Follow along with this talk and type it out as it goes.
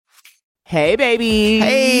Hey, babies.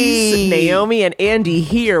 Hey. Naomi and Andy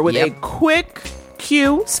here with a quick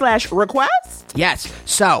Q/request. Yes.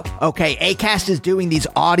 So, okay, Acast is doing these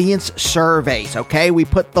audience surveys, okay? We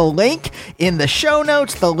put the link in the show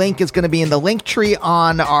notes. The link is going to be in the link tree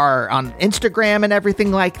on Instagram and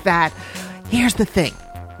everything like that. Here's the thing,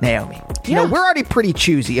 Naomi. You know, we're already pretty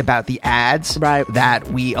choosy about the ads that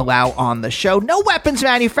we allow on the show. No weapons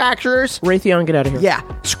manufacturers. Raytheon, get out of here. Yeah,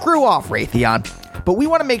 screw off, Raytheon. But we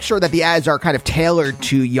want to make sure that the ads are kind of tailored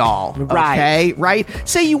to y'all, okay? Right?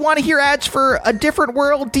 Say you want to hear ads for A Different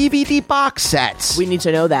World DVD box sets. We need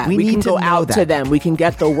to know that. We can go out to them. We can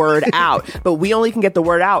get the word out. But we only can get the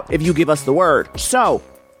word out if you give us the word. So,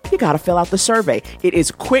 you got to fill out the survey. It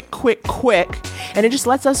is quick, and it just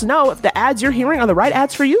lets us know if the ads you're hearing are the right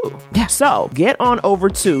ads for you. Yeah. So, get on over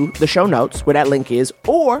to the show notes where that link is,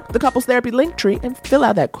 or the Couples Therapy link tree, and fill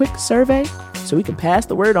out that quick survey so we can pass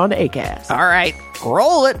the word on to Acast. All right,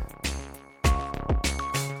 roll it.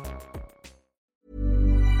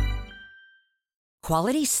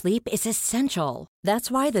 Quality sleep is essential.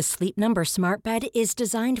 That's why the Sleep Number Smart Bed is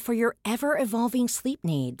designed for your ever-evolving sleep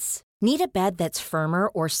needs. Need a bed that's firmer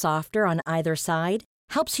or softer on either side?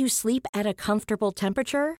 Helps you sleep at a comfortable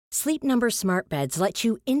temperature? Sleep Number Smart Beds let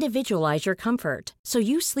you individualize your comfort, so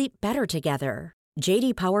you sleep better together.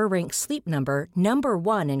 J.D. Power ranks Sleep Number number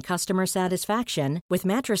 1 in customer satisfaction with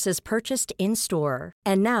mattresses purchased in-store.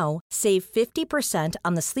 And now, save 50%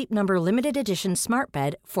 on the Sleep Number Limited Edition Smart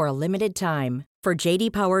Bed for a limited time. For J.D.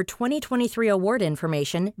 Power 2023 award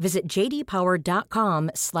information, visit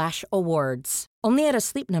jdpower.com/awards. Only at a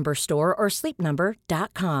Sleep Number store or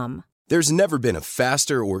sleepnumber.com. There's never been a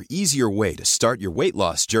faster or easier way to start your weight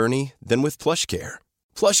loss journey than with PlushCare.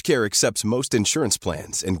 PlushCare accepts most insurance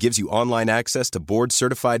plans and gives you online access to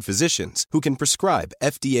board-certified physicians who can prescribe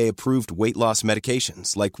FDA-approved weight loss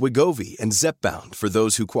medications like Wegovy and Zepbound for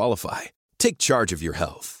those who qualify. Take charge of your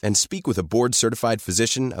health and speak with a board-certified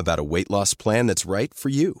physician about a weight loss plan that's right for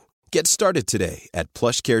you. Get started today at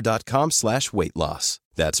plushcare.com/weightloss.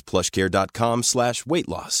 That's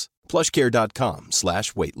plushcare.com/weightloss.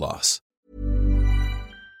 plushcare.com/weightloss.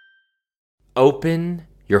 Open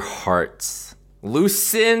your hearts.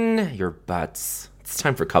 Loosen your butts. It's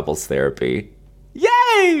time for couples therapy.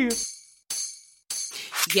 Yay!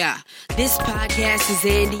 Yeah, this podcast is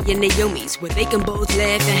Andy and Naomi's, where they can both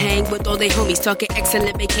laugh and hang with all their homies, talking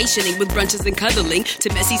excellent vacationing with brunches and cuddling, to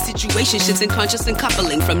messy situationships and conscious and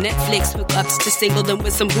coupling, from Netflix hookups to singledom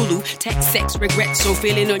with some Hulu, text, sex, regrets, or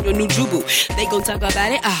feeling on your new jubu. They gon' talk about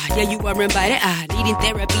it, yeah, you are invited, needing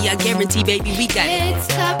therapy, I guarantee, baby, we got it. It's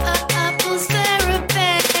couples therapy. Couples therapy.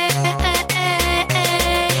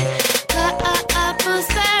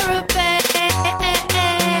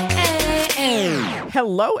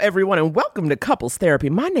 Hello, everyone, and welcome to Couples Therapy.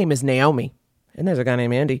 My name is Naomi, and there's a guy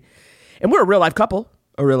named Andy, and we're a real-life couple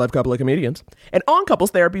of comedians. And on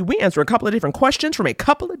Couples Therapy, we answer a couple of different questions from a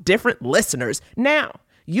couple of different listeners. Now,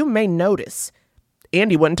 you may notice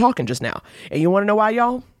Andy wasn't talking just now, and you want to know why,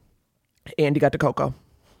 y'all? Andy got the cocoa.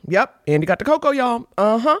 Yep, Andy got the cocoa, y'all.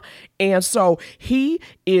 And so he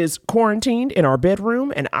is quarantined in our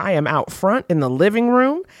bedroom, and I am out front in the living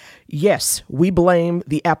room. Yes, we blame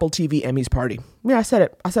the Apple TV Emmys party. Yeah, I said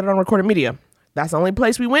it. I said it on Recorded Media. That's the only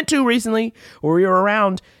place we went to recently where we were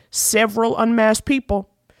around several unmasked people.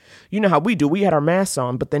 You know how we do. We had our masks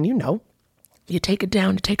on, but then, you take it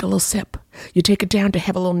down to take a little sip. You take it down to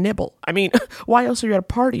have a little nibble. I mean, why else are you at a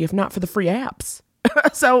party if not for the free apps?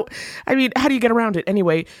 So, I mean, how do you get around it?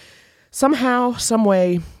 Anyway, somehow, some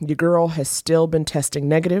way, your girl has still been testing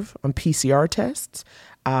negative on PCR tests.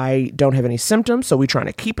 I don't have any symptoms, so we're trying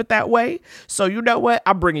to keep it that way. So you know what?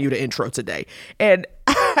 I'm bringing you the intro today. And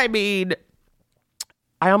I mean,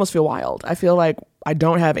 I almost feel wild. I feel like I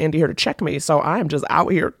don't have Andy here to check me, so I'm just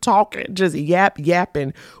out here talking, just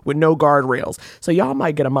yapping with no guardrails. So y'all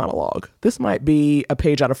might get a monologue. This might be a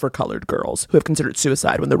page out of For Colored Girls who have considered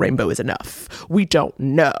suicide when the rainbow is enough. We don't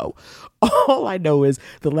know. All I know is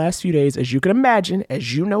the last few days, as you can imagine,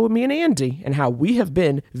 as you know with me and Andy, and how we have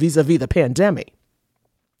been vis-a-vis the pandemic,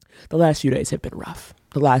 the last few days have been rough.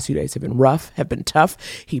 Have been tough.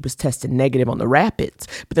 He was tested negative on the rapids,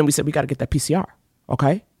 but then we said we got to get that PCR,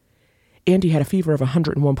 okay? Andy had a fever of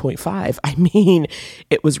 101.5. I mean,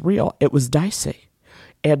 it was real. It was dicey.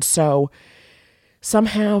 And so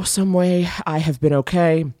somehow, some way, I have been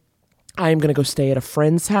okay. I am going to go stay at a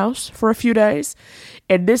friend's house for a few days.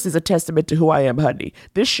 And this is a testament to who I am, honey.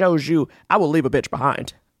 This shows you I will leave a bitch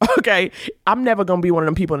behind. Okay? I'm never going to be one of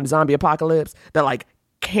them people in the zombie apocalypse that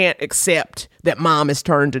can't accept that mom is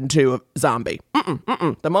turned into a zombie.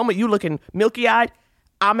 The moment you looking milky-eyed,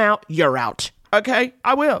 I'm out, you're out. Okay,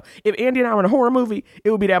 I will. If Andy and I were in a horror movie,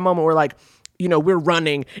 it would be that moment where like, you know, we're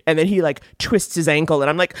running and then he like twists his ankle and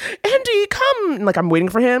I'm like, Andy, come. And like I'm waiting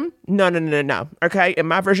for him. No. Okay, in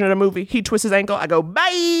my version of the movie, he twists his ankle. I go,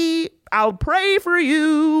 bye. I'll pray for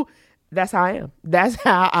you. That's how I am. That's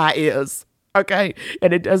how I is. Okay,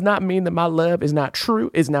 and it does not mean that my love is not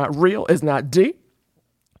true, is not real, is not deep.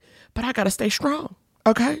 But I gotta stay strong.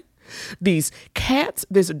 Okay, these cats,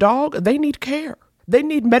 this dog, they need care. They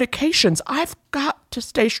need medications. I've got to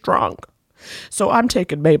stay strong. So I'm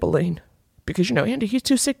taking Maybelline. Because, you know, Andy, he's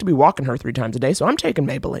too sick to be walking her 3 times a day, so I'm taking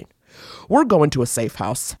Maybelline. We're going to a safe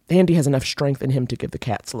house. Andy has enough strength in him to give the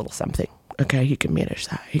cats a little something. Okay, he can manage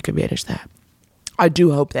that. I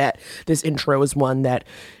do hope that this intro is one that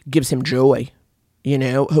gives him joy. You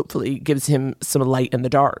know, hopefully gives him some light in the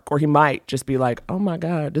dark. Or he might just be like, oh my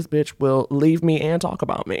God, this bitch will leave me and talk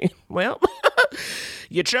about me. Well,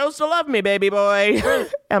 you chose to love me, baby boy.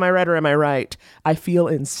 Am I right or am I right? I feel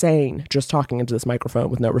insane just talking into this microphone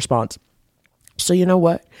with no response. So you know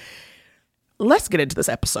what? Let's get into this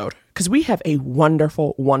episode because we have a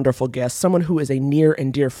wonderful, wonderful guest, someone who is a near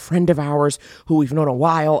and dear friend of ours who we've known a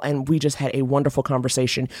while, and we just had a wonderful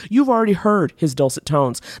conversation. You've already heard his dulcet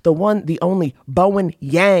tones, the one, the only Bowen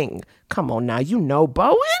Yang. Come on now, you know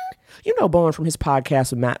Bowen? You know Bowen from his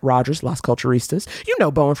podcast with Matt Rogers, Las Culturistas. You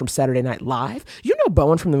know Bowen from Saturday Night Live. You know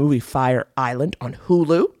Bowen from the movie Fire Island on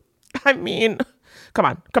Hulu. I mean, come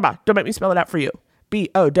on. Don't make me spell it out for you.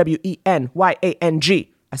 Bowenyang.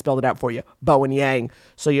 I spelled it out for you. Bowen Yang.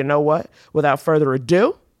 So you know what? Without further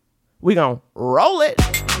ado, we gonna roll it.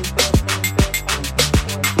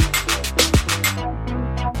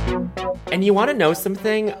 And you want to know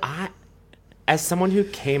something? As someone who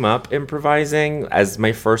came up improvising as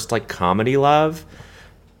my first like comedy love,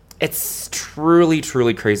 it's truly,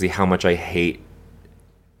 truly crazy how much I hate.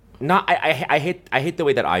 I hate the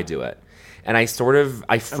way that I do it. And I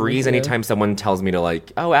freeze anytime someone tells me to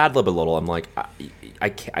like, oh, ad-lib a little. I'm like,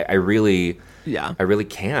 I really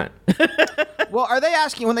can't. Well, are they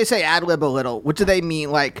asking when they say ad-lib a little, what do they mean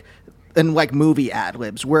like in like movie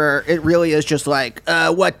ad-libs where it really is just like,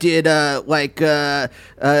 what did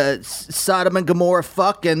Sodom and Gomorrah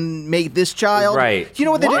fuck and make this child? Right. You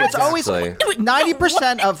know what they do? It's Exactly. always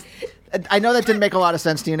 90% of... I know that didn't make a lot of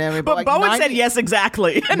sense to you, Naomi, but like Bowen said yes,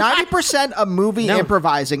 exactly. 90% of movie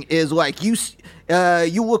improvising is like you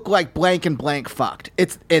look like blank and blank fucked.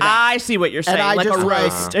 I see what you're saying. And like just a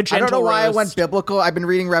roast, a gentle I don't know why roast. I went biblical. I've been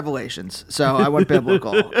reading Revelations, so I went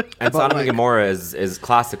biblical. And Sodom and Gomorrah is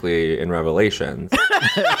classically in Revelations.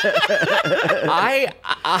 That's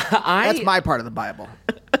my part of the Bible.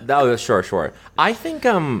 Oh, sure. I think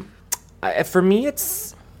for me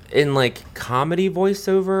it's in like comedy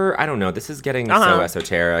voiceover. I don't know. This is getting so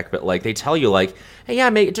esoteric, but like they tell you like, hey, yeah,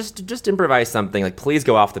 just improvise something. Like, please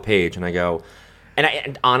go off the page. And I go,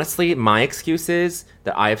 and honestly, my excuse is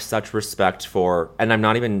that I have such respect for, and I'm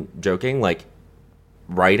not even joking, like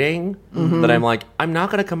writing, that I'm like, I'm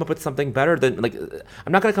not gonna come up with something better than like,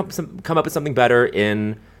 I'm not gonna come up with something better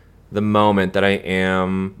in the moment that I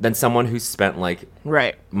am than someone who's spent like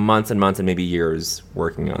months and months and maybe years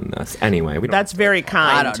working on this. Anyway, that's very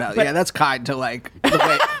kind. I don't know. Yeah, that's kind to like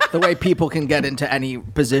the way people can get into any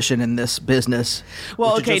position in this business.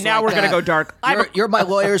 Well, okay, now we're gonna go dark. You're my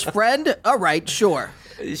lawyer's friend. All right, sure.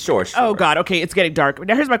 Sure. Oh God. Okay, it's getting dark.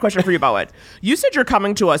 Now here's my question for you, Bowen. You said you're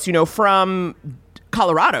coming to us, from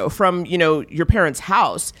Colorado, from your parents'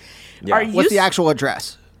 house. Yeah. What's the actual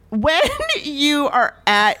address? When you are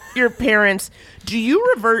at your parents', do you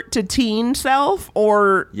revert to teen self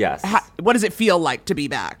or yes? What does it feel like to be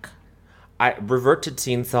back? I revert to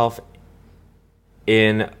teen self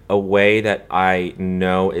in a way that I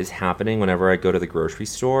know is happening whenever I go to the grocery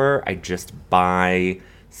store. I just buy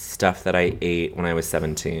stuff that I ate when I was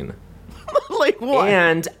 17. Like what?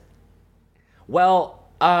 And, well,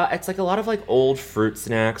 it's like a lot of like old fruit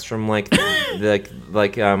snacks from like the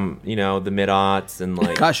mid-aughts and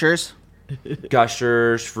like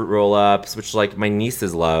Gushers, fruit roll-ups, which like my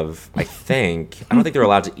nieces love. I think I don't think they're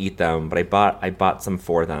allowed to eat them, but I bought some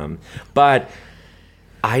for them. But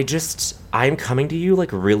I'm coming to you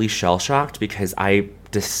like really shell-shocked because I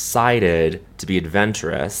decided to be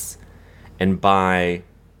adventurous and buy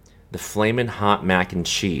the Flamin' Hot mac and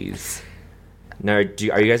cheese. Now, are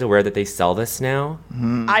you guys aware that they sell this now?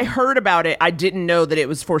 I heard about it. I didn't know that it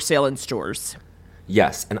was for sale in stores.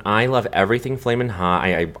 Yes, and I love everything Flamin' Hot.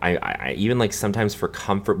 I even like sometimes for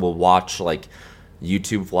comfort will watch like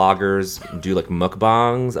YouTube vloggers do like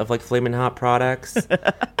mukbangs of like Flamin' Hot products.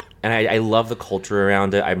 And I love the culture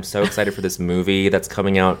around it. I'm so excited for this movie that's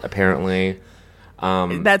coming out apparently.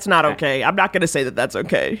 That's not okay. I'm not going to say that that's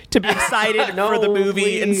okay. To be excited No, for the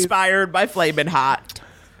movie please. inspired by Flamin' Hot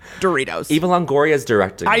Doritos. Eva Longoria's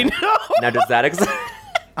directing. I it. know. Now, does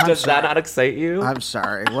that not excite you? I'm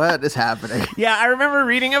sorry. What is happening? Yeah, I remember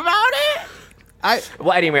reading about it.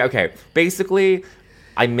 Well, anyway, okay. Basically,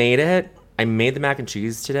 I made it. I made the mac and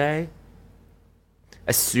cheese today.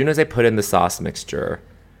 As soon as I put in the sauce mixture,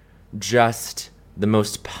 just the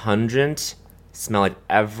most pungent smell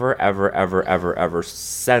I've ever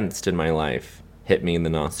sensed in my life hit me in the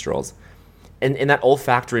nostrils. And in that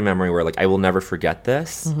olfactory memory where, like, I will never forget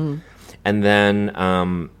this. Mm-hmm. And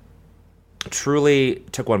then truly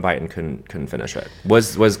took one bite and couldn't finish it.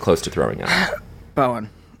 Was close to throwing up. Bowen,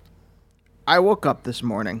 I woke up this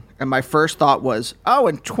morning and my first thought was, oh,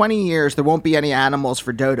 in 20 years there won't be any animals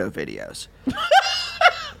for dodo videos.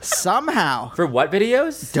 Somehow. For what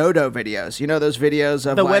videos? Dodo videos. You know those videos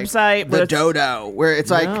of The like, website the where dodo, where it's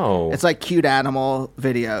like No. it's like cute animal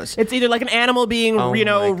videos. It's either like an animal being, Oh my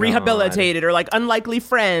God. rehabilitated or like Unlikely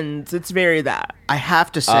Friends. It's very that. I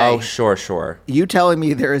have to say, Oh, sure. you telling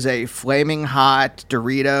me there is a Flaming Hot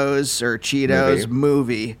Doritos or Cheetos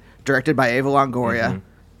movie directed by Eva Longoria,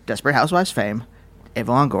 Desperate Housewives fame,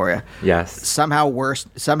 Eva Longoria. Yes. Somehow worse.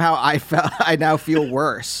 Somehow I now feel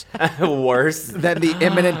worse Worse. than the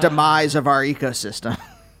imminent demise of our ecosystem.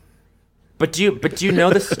 But do you know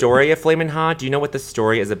the story of Flamin' Hot? Do you know what the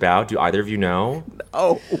story is about? Do either of you know?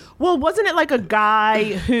 Oh, Well, wasn't it like a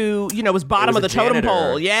guy who, was bottom was of the a totem janitor.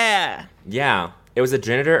 pole? Yeah. Yeah. It was a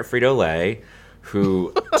janitor at Frito-Lay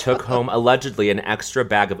who took home allegedly an extra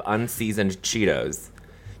bag of unseasoned Cheetos.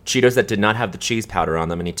 Cheetos that did not have the cheese powder on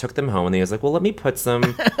them, and he took them home and he was like, well, let me put some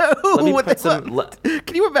can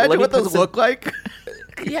you imagine me what put those some- look like?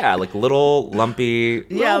 yeah, like little lumpy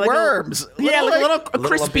Yeah, Little like worms. A little Little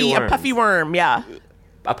crispy, lumpy a worms. puffy worm. Yeah.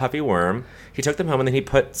 a puffy worm. He took them home and then he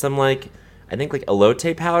put some I think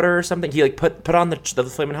elote powder or something. He put on the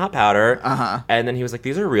Flamin' Hot powder. And then he was like,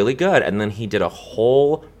 these are really good. And then he did a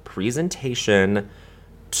whole presentation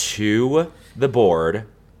to the board.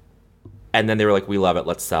 And then they were like, we love it,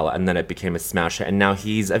 let's sell it. And then it became a smash hit. And now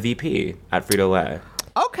he's a VP at Frito-Lay.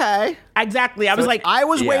 Okay. Exactly. I was like, I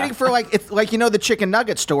was Yeah. waiting for it's the chicken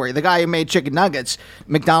nugget story. The guy who made chicken nuggets,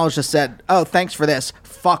 McDonald's just said, "Oh, thanks for this.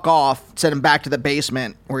 Fuck off." Sent him back to the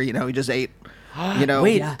basement where he just ate.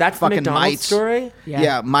 Wait, that's the fucking McDonald's mites. story?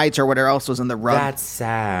 Yeah. Mites or whatever else was in the rug. That's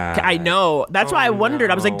sad. I know. That's why I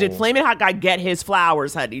wondered. I was like, did no. Flamin' Hot guy get his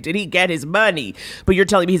flowers, honey? Did he get his money? But you're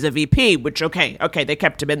telling me he's a VP, which, okay, they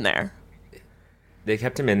kept him in there. They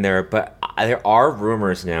kept him in there, but there are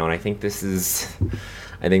rumors now, and I think this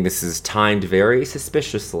is timed very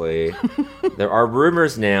suspiciously. There are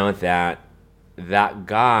rumors now that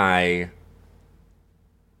guy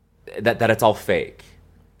that it's all fake.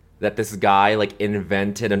 That this guy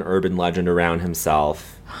invented an urban legend around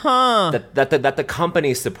himself. Huh. That the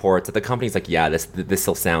company supports. That the company's like, yeah,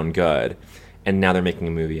 this'll sound good. And now they're making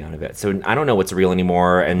a movie out of it. So I don't know what's real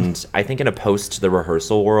anymore. And I think in a post the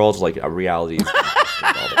rehearsal world, a reality is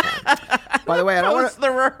all the time. By the way, I don't It's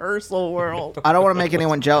the rehearsal world. want to make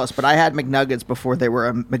anyone jealous, but I had McNuggets before they were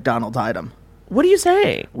a McDonald's item. What are you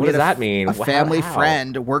saying? What does that mean? A family How?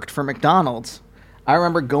 friend worked for McDonald's. I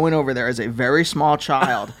remember going over there as a very small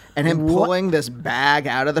child and him pulling this bag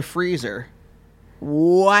out of the freezer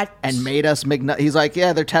What? and made us McNuggets. He's like,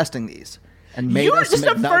 yeah, they're testing these. And made You're us just the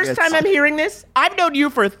McNuggets. first time I'm hearing this. I've known you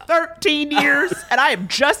for 13 years, and I am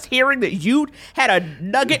just hearing that you had a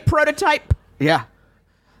nugget prototype. Yeah.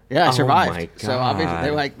 Yeah, I Oh survived. my So obviously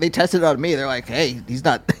God. they tested it on me. They're like, hey, he's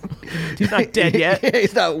not He's not dead yet.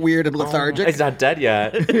 he's not weird and lethargic. He's not dead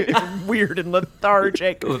yet. Weird and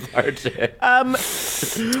lethargic. Lethargic.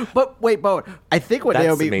 But wait, Bo, I think what That's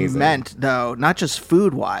Naomi amazing. meant, though, not just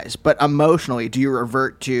food wise, but emotionally, do you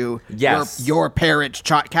revert to Yes. your parent's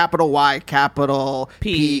child, capital Y, capital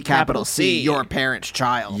P, capital C, C. your parent's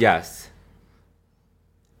child? Yes.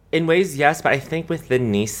 In ways, yes, but I think with the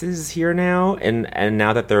nieces here now, and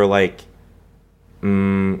now that they're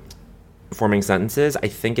forming sentences, I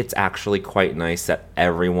think it's actually quite nice that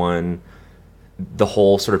the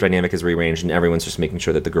whole sort of dynamic is rearranged, and everyone's just making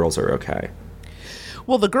sure that the girls are okay.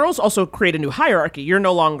 Well, the girls also create a new hierarchy. You're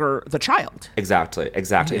no longer the child. Exactly.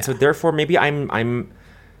 And so therefore, maybe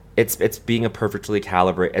it's being a perfectly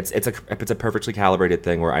calibrated. It's a perfectly calibrated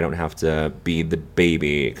thing where I don't have to be the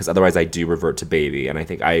baby, because otherwise I do revert to baby, and I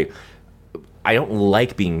think I don't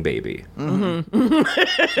like being baby.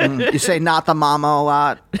 You say not the mama a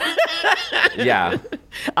lot. Yeah.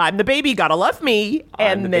 I'm the baby, gotta love me.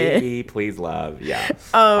 I'm the then- baby, please love. Yeah.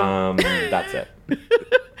 That's it.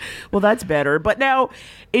 Well, that's better. But now,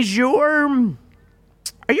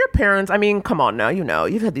 are Are your parents? I mean, come on now. You know,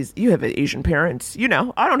 you have Asian parents. You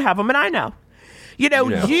know, I don't have them, and I know. You know.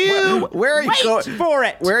 Where are you wait going for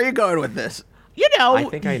it? Where are you going with this? You know, I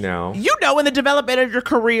think I know. You know, in the development of your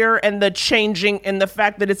career and the changing and the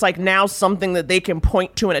fact that it's like now something that they can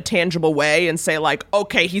point to in a tangible way and say like,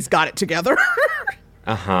 okay, he's got it together.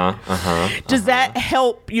 Does that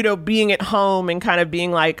help, you know, being at home and kind of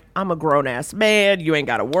being like, I'm a grown ass man. You ain't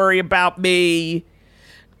got to worry about me.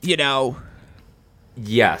 You know.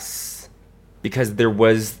 Yes, because there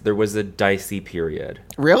was a dicey period.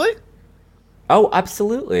 Really? Oh,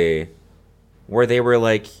 absolutely. Where they were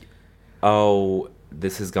like, oh,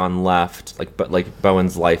 this has gone left. But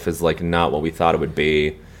Bowen's life is like not what we thought it would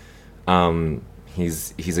be.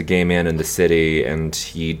 He's a gay man in the city, and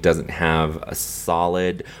he doesn't have a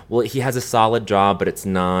solid. Well, he has a solid job, but it's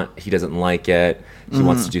not. He doesn't like it. He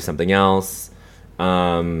wants to do something else.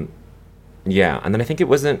 Yeah, and then I think it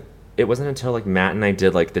wasn't until like Matt and I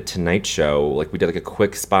did like the Tonight Show. Like we did like a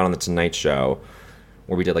quick spot on the Tonight Show.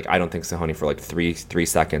 Where we did like I Don't Think So Honey for like three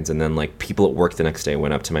seconds, and then like people at work the next day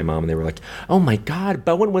went up to my mom and they were like, "Oh my God,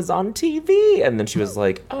 Bowen was on TV," and then she was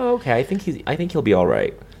like, "Oh okay, I think he'll be all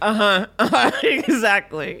right."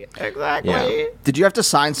 Exactly. Yeah. Did you have to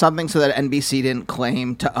sign something so that NBC didn't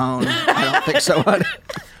claim to own? I Don't Think So Honey.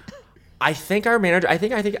 I think our manager. I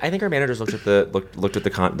think our managers looked at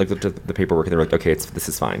the paperwork and they were like, "Okay, this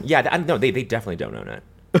is fine." Yeah, no, they definitely don't own it.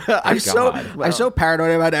 I'm so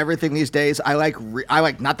paranoid about everything these days. I like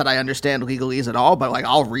not that I understand legalese at all, but like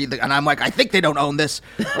I'll read and I'm like, I think they don't own this.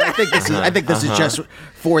 I think this is just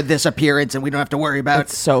for this appearance, and we don't have to worry about.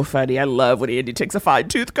 It's so funny. I love when Andy takes a fine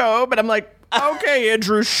tooth comb, and I'm like, okay,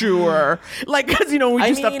 Andrew, sure. Like, because you know we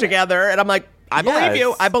do stuff together, and I'm like, I believe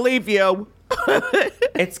you. I believe you.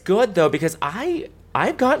 It's good though because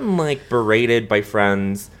I've gotten like berated by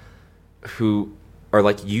friends who are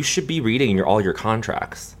like, you should be reading all your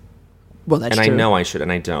contracts. Well, that's true. true. I know I should, and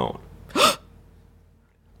I don't. Bowen!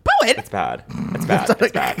 It's bad. It's bad.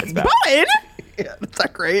 It's bad. It's bad. Bowen! Yeah, that's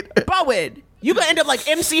not great. Bowen! You gonna end up like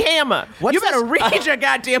MC Hammer. What's you better this? read your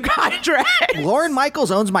goddamn contract. Lorne Michaels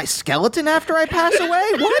owns my skeleton after I pass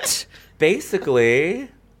away? What? Basically,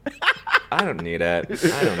 I don't need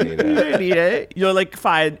it. I don't need You it. need it. You're like,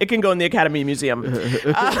 fine. It can go in the Academy Museum.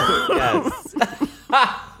 Yes.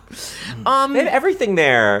 They have everything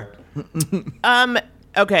there.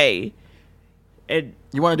 Okay.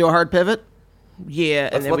 You want to do a hard pivot? Yeah,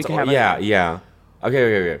 and then we can have Yeah.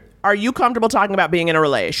 Okay. Are you comfortable talking about being in a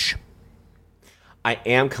relation? I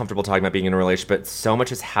am comfortable talking about being in a relationship, but so much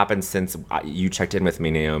has happened since you checked in with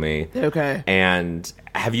me, Naomi. Okay. And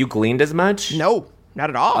have you gleaned as much? No, not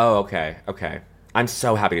at all. Oh, okay. I'm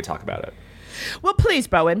so happy to talk about it. Well, please,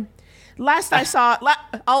 Bowen. Last I saw,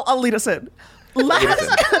 I'll lead us in.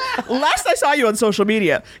 Last I saw you on social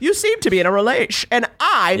media, you seemed to be in a relation, and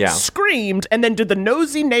I screamed and then did the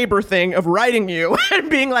nosy neighbor thing of writing you and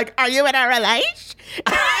being like, "Are you in a relation?"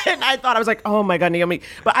 And I was like, "Oh my God, Naomi!"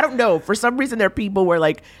 But I don't know. For some reason, there are people where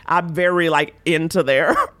like I'm very like into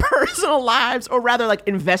their personal lives, or rather like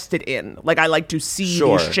invested in. Like I like to see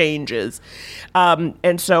these changes,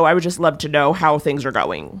 and so I would just love to know how things are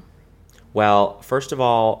going. Well, first of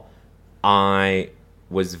all, I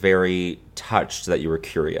was very touched that you were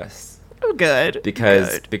curious. Oh, good.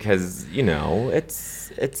 Because you know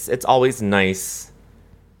it's always nice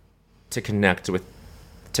to connect with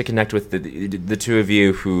the two of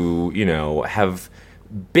you who you know have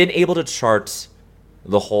been able to chart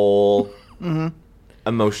the whole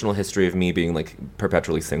emotional history of me being like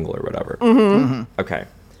perpetually single or whatever. Okay,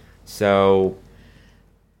 so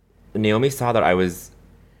Naomi saw that I was.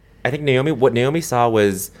 I think what Naomi saw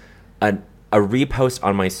was a repost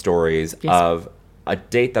on my stories of a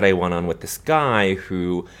date that I went on with this guy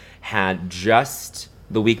who had just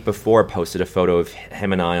the week before posted a photo of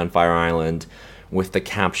him and I on Fire Island with the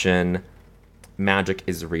caption, "Magic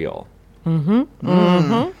is real."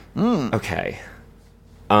 Okay.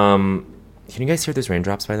 Can you guys hear those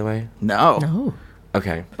raindrops, by the way? No.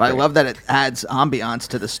 Okay. But I love that it adds ambiance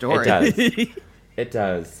to the story. It does. It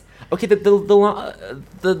does. Okay,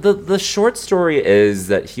 the short story is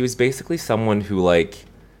that he was basically someone who like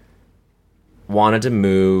wanted to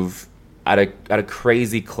move at a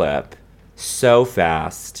crazy clip so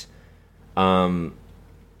fast, you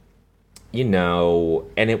know,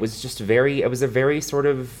 and it was a very sort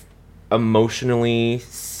of emotionally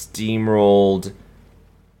steamrolled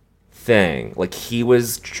thing. Like he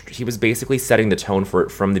was basically setting the tone for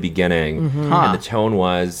it from the beginning, and the tone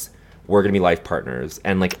was, we're gonna be life partners,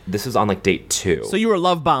 and like this was on like date 2. So you were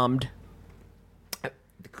love bombed.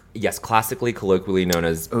 Yes, classically, colloquially known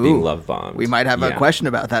as being love bombed. We might have a Yeah. question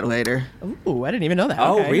about that later. Ooh, I didn't even know that.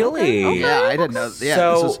 Oh, Okay. really? Yeah, I didn't know. Yeah,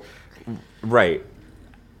 So, this was, right.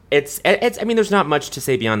 It's. I mean, there's not much to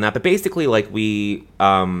say beyond that, but basically, like we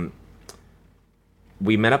met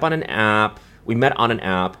up on an app. We met on an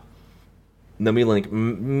app. Then we like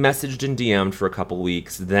messaged and DM'd for a couple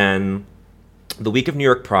weeks. Then the week of New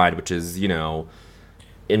York Pride, which is, you know,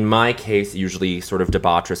 in my case, usually sort of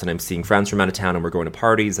debaucherous, and I'm seeing friends from out of town, and we're going to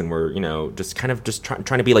parties, and we're, you know, just kind of just trying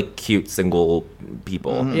to be like cute single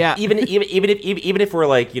people. Yeah. Even if we're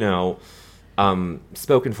like, you know,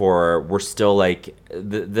 spoken for, we're still like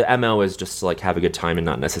the MO is just to like have a good time and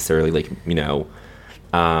not necessarily like, you know,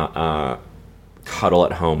 cuddle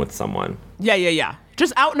at home with someone. Yeah.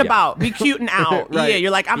 Just out and about. Be cute and out. Right. Yeah,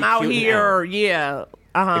 you're like, I'm Be out cute and here. out. Yeah.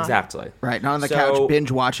 Exactly. right, not on the So- couch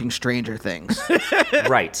binge watching Stranger Things.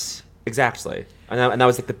 Right. Exactly. And that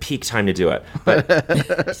was like the peak time to do it. But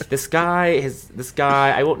this guy,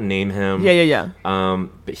 I won't name him. Yeah.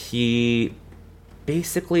 But he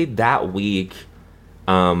basically that week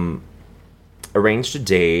arranged a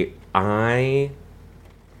date. I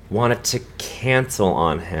wanted to cancel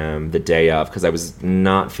on him the day of because I was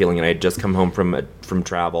not feeling it. I had just come home from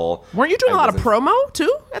travel. Weren't you doing a lot of promo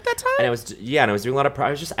too at that time? And I was doing a lot of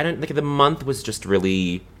I didn't like the month was just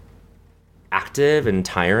really active and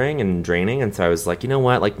tiring and draining, and so I was like, you know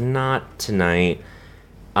what, like not tonight.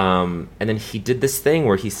 And then he did this thing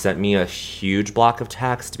where he sent me a huge block of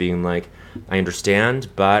text being like, I understand,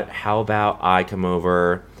 but how about I come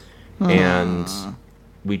over and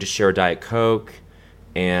we just share a Diet Coke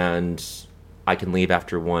and I can leave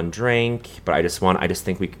after one drink, but I just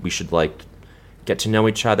think we should like get to know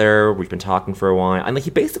each other. We've been talking for a while. And like he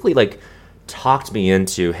basically like talked me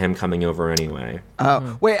into him coming over anyway.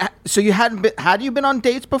 Oh, wait. So you had you been on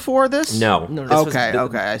dates before this? No. No. This was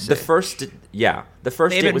Okay, I see. The first They've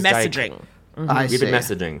date been was messaging. I We've see. been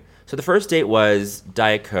messaging. So the first date was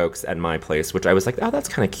Diet Cokes at my place, which I was like, oh, that's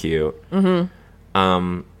kind of cute.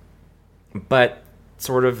 Mm-hmm. But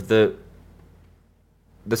sort of the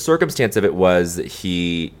circumstance of it was that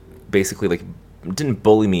he basically like didn't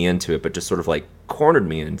bully me into it, but just sort of like cornered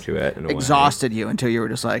me into it in a way. Exhausted you until you were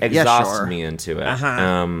just like, yeah, Exhausted sure. me into it.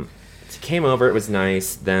 So he came over, it was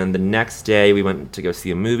nice. Then the next day we went to go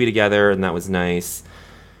see a movie together, and that was nice.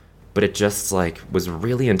 But it just like was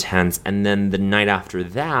really intense. And then the night after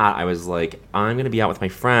that, I was like, I'm gonna be out with my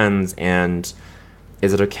friends, and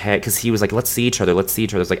is it okay? Because he was like, let's see each other. I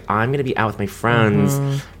was like, I'm gonna be out with my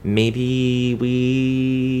friends. Maybe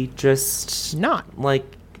we just Not.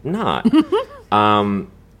 not. And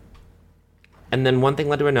then one thing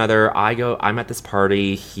led to another. I'm at this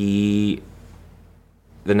party. He,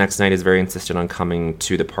 the next night, is very insistent on coming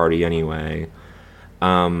to the party anyway.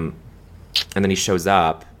 And then he shows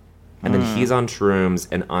up, and then he's on shrooms,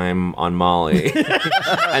 and I'm on Molly.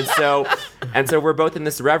 and so we're both in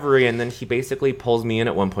this reverie, and then he basically pulls me in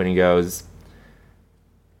at one point and goes,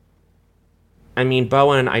 I mean,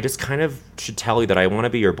 Bowen, I just kind of should tell you that I want to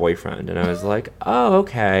be your boyfriend. And I was like, oh,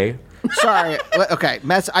 okay. Sorry. Okay,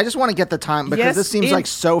 Mess. I just want to get the time because Yes, this seems like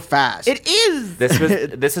so fast. It is.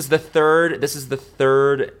 This is the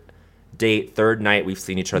third date, third night we've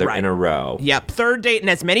seen each other Right. in a row. Yep. Third date in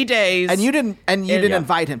as many days. And you didn't Yeah.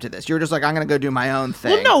 invite him to this. You were just like, I'm gonna go do my own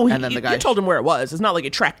thing. Well, no, and then the guy you told him where it was. It's not like you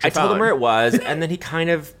tracked your I told him phone. where it was, and then he kind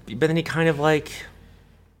of like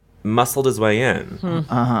muscled his way in.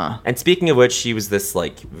 And speaking of which, he was this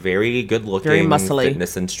like very good-looking, Very muscly.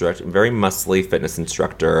 fitness instructor, very muscly fitness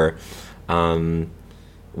instructor,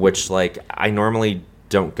 which like I normally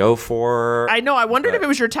don't go for. I know. I wondered if it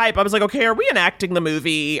was your type. I was like, okay, are we enacting the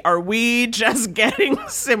movie? Are we just getting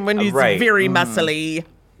someone who's Right. very muscly?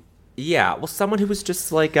 Yeah, well, someone who was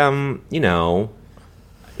just like, you know,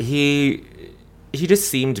 he just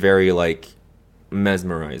seemed very like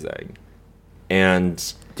mesmerizing,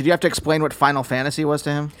 and Did you have to explain what Final Fantasy was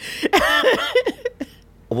to him?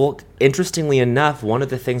 well, interestingly enough, one of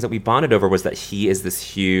the things that we bonded over was that he is this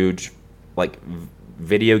huge, like,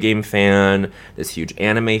 video game fan, this huge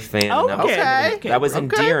anime fan. Oh, and that was- okay. That was Okay.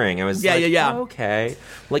 endearing. I was Yeah, like, yeah. oh, okay.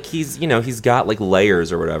 Like he's got like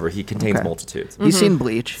layers or whatever. He contains Okay. multitudes. He's seen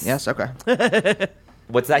Bleach. Yes. Okay.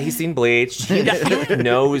 What's that? He's seen Bleach. He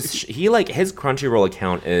knows. He like his Crunchyroll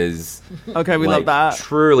account is Okay, we like, love that.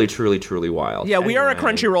 truly, truly, truly wild. Yeah, we are a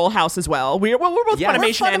Anyway. Crunchyroll house as well. We're both Yeah, we're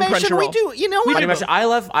Funimation and Crunchyroll. We do. You know, we do. Funimation. I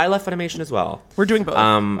love Funimation as well. We're doing both.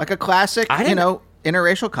 Like a classic, I didn't-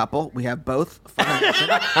 interracial couple. We have both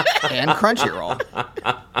Funimation and Crunchyroll.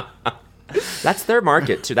 That's their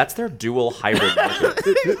market too. That's their dual hybrid market.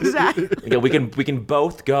 Exactly. Yeah, we can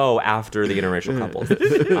both go after the interracial couples.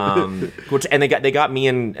 And they got me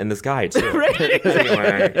and this guy too. Right.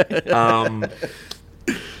 Anyway,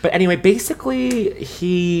 but anyway,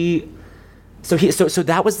 basically so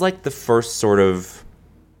that was like the first sort of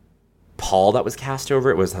pall that was cast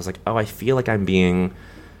over it. I was like, oh, I feel like I'm being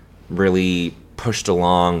really pushed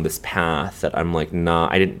along this path that I'm like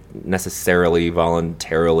I didn't necessarily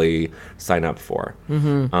voluntarily sign up for.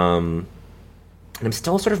 Mm-hmm. And I'm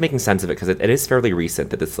still sort of making sense of it because it is fairly recent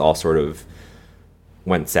that this all sort of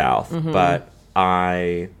went south. Mm-hmm. But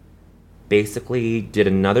I basically did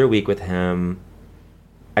another week with him.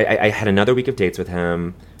 I had another week of dates with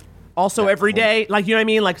him. Also every day, like, you know what I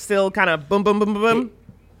mean? Like, still kind of boom, boom, boom, boom, boom.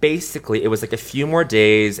 Basically, it was like a few more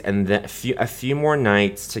days and then a few more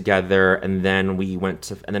nights together, and then we went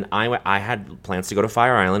to. And then I had plans to go to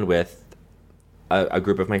Fire Island with a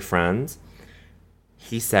group of my friends.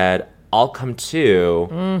 He said, "I'll come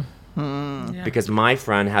too, because my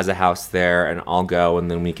friend has a house there, and I'll go, and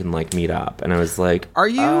then we can like meet up." And I was like, "Are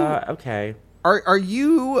you okay? Are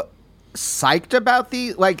you psyched about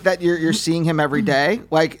that you're seeing him every day?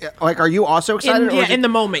 Like are you also excited? In the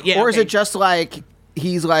moment, yeah. Or is it just like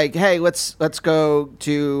he's like, hey, let's go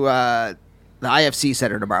to the IFC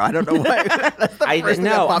Center tomorrow? I don't know why. That's the first thing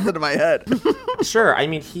that popped into my head. Sure. I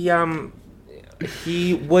mean,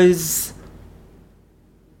 he was.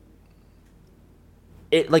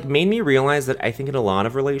 It like made me realize that I think in a lot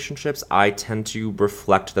of relationships, I tend to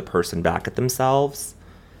reflect the person back at themselves.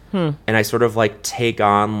 And I sort of like take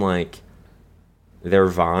on like their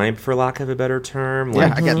vibe, for lack of a better term.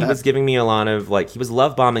 Like I get he that. was giving me a lot of like, he was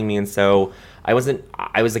love bombing me. And so I was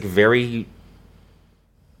like very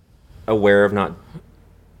aware of not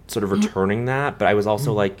sort of returning that. But I was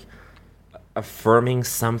also like affirming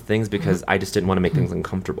some things because I just didn't want to make things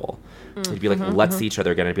uncomfortable. He'd be like, let's see each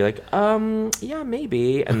other again. I'd be like, yeah,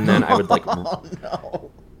 maybe. And then I would like, Oh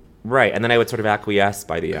no. right. And then I would sort of acquiesce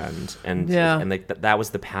by the end. And like that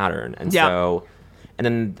was the pattern. And so, and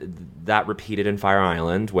then that repeated in Fire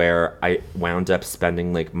Island, where I wound up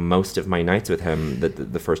spending like most of my nights with him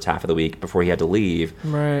the first half of the week before he had to leave.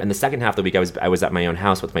 Right. And the second half of the week, I was at my own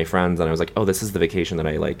house with my friends, and I was like, oh, this is the vacation that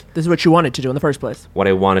I like. This is what you wanted to do in the first place. What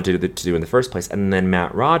I wanted to do in the first place. And then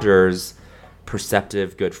Matt Rogers,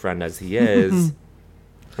 perceptive, good friend as he is,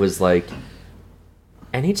 was like,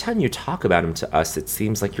 anytime you talk about him to us, it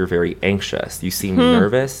seems like you're very anxious. You seem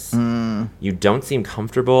nervous. You don't seem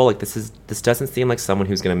comfortable. Like this doesn't seem like someone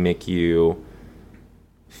who's going to make you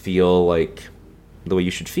feel like the way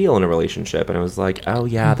you should feel in a relationship. And I was like, oh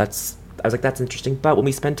yeah, that's interesting. But when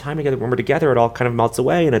we spend time together, when we're together, it all kind of melts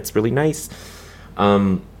away, and it's really nice.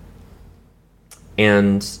 And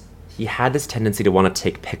he had this tendency to want to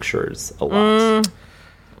take pictures a lot.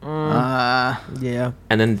 Yeah.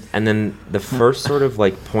 And then the first sort of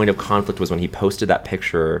like point of conflict was when he posted that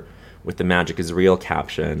picture with the "Magic is Real"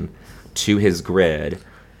 caption to his grid,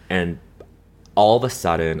 and all of a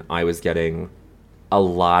sudden I was getting a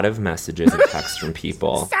lot of messages and texts from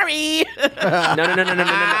people. Sorry.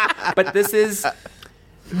 No. But this is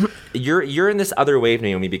you're in this other wave,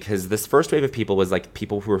 Naomi, because this first wave of people was like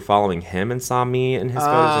people who were following him and saw me in his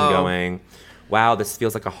photos and going, wow, this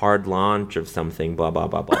feels like a hard launch of something, blah, blah,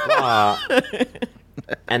 blah, blah, blah.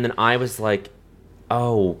 And then I was like,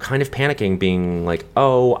 oh, kind of panicking, being like,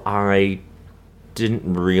 oh, I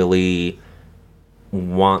didn't really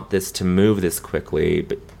want this to move this quickly,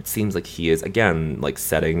 but it seems like he is, again, like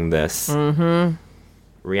setting this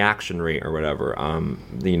reaction rate or whatever,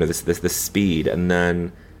 this speed. And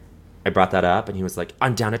then I brought that up, and he was like,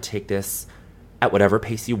 I'm down to take this at whatever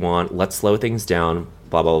pace you want. Let's slow things down,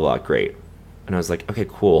 blah, blah, blah, great. And I was like, okay,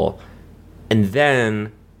 cool. And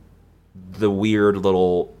then the weird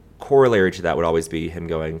little corollary to that would always be him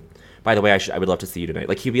going, by the way, I would love to see you tonight.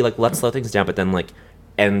 Like, he'd be like, let's slow things down, but then, like,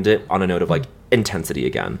 end it on a note of, like, intensity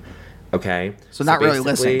again. Okay? So not really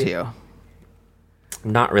listening to you.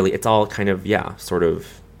 Not really. It's all kind of, sort of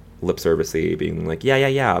lip service-y, being like,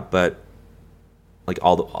 yeah, but, like,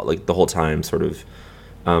 the whole time sort of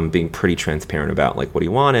being pretty transparent about, like, what he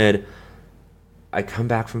wanted. I come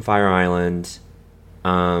back from Fire Island,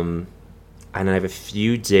 and I have a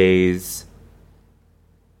few days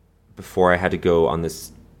before I had to go on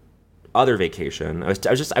this other vacation. I was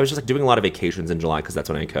just like doing a lot of vacations in July because that's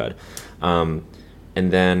when I could. And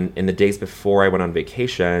then in the days before I went on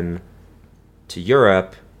vacation to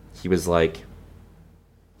Europe, he was like,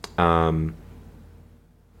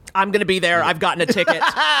 I'm going to be there. I've gotten a ticket.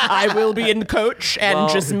 I will be in coach and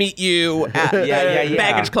just meet you at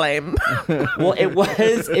baggage claim. Well, it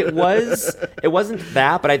wasn't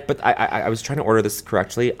that, but I was trying to order this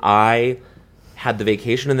correctly. I had the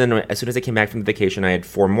vacation, and then as soon as I came back from the vacation, I had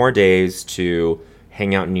 4 more days to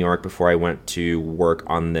hang out in New York before I went to work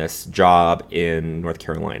on this job in North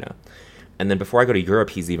Carolina. And then before I go to Europe,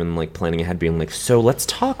 he's even like planning ahead, being like, "So let's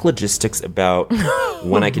talk logistics about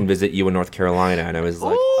when I can visit you in North Carolina." And I was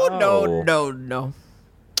like, no.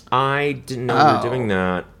 I didn't know we were doing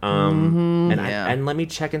that. And let me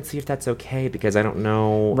check and see if that's okay, because I don't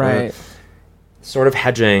know. Right. Sort of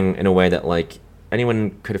hedging in a way that like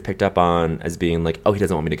anyone could have picked up on as being like, "Oh, he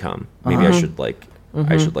doesn't want me to come. Maybe I should like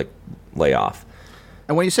lay off."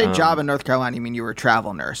 And when you say job in North Carolina, you mean you were a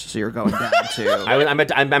travel nurse, so you're going down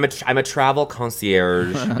to... I'm a travel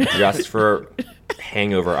concierge just for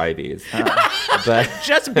hangover IVs. But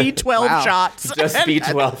just B12 shots. Just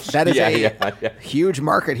B12. That is huge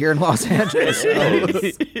market here in Los Angeles.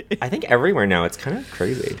 I think everywhere now. It's kind of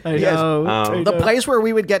crazy. I know. The place where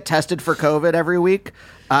we would get tested for COVID every week,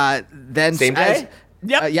 then... Same day?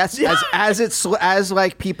 Yep. Yes, as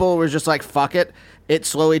like people were just like, fuck it. It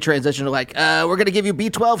slowly transitioned to like, we're going to give you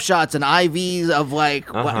B12 shots and IVs of like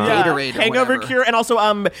Gatorade or hangover whatever. cure, and also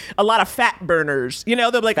a lot of fat burners. You know,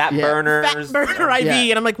 they're like Fat burners. Fat burner IV,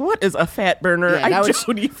 and I'm like, what is a fat burner? Yeah, I now don't it's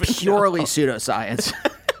even purely know. pseudoscience.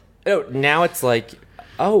 Oh, now it's like,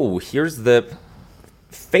 oh, here's the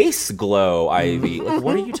face glow IV. Like,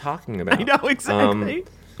 what are you talking about? I know, exactly.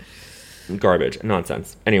 Garbage.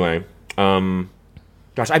 Nonsense. Anyway,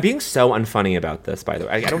 gosh, I'm being so unfunny about this, by the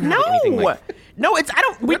way. I don't have anything like... No, it's I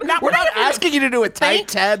don't. We're not asking you to do a tight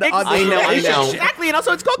 10 on I know. Exactly, and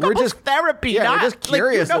also it's called We're couples just- therapy. yeah, we're not, just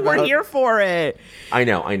curious Like, we're about- here for it. I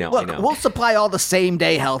know. Look, we'll supply all the same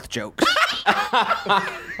day health jokes.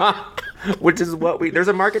 Which is what there's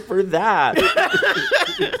a market for that.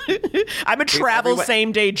 I'm a travel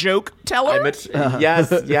same day joke teller.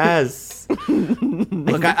 Yes.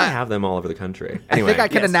 Look, I have them all over the country. Anyway, I think I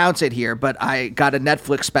can announce it here, but I got a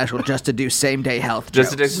Netflix special just to do same day health jokes.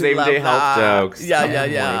 just to do same day health jokes. Yeah. My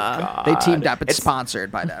God. They teamed up. It's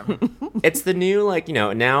sponsored by them. It's the new, like,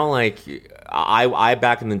 now, like, I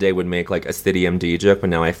back in the day would make like a City MD joke, but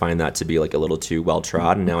now I find that to be like a little too well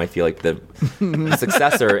trod, and now I feel like the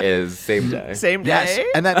successor is same day. Same day. Yes.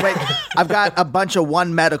 And then wait, I've got a bunch of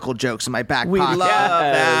One Medical jokes in my back We pocket. love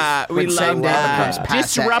that. We When love same day that. becomes passé.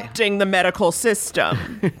 Disrupting the medical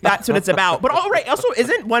system. That's what it's about. But all right, also,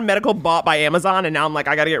 isn't One Medical bought by Amazon? And now I'm like,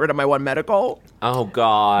 I got to get rid of my One Medical. Oh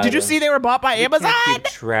God! Did you see they were bought by Amazon? Keep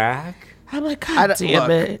track. I'm like, God damn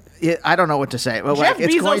it. I don't know what to say. But Jeff like,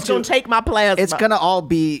 it's Bezos gonna take my plasma. It's gonna all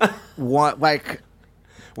be one like.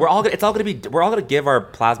 We're all gonna give our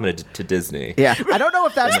plasma to Disney. Yeah, I don't know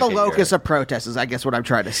if that's the Okay, locus of protest. Is I guess what I'm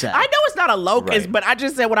trying to say. I know it's not a locus, Right. but I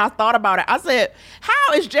just said when I thought about it, I said,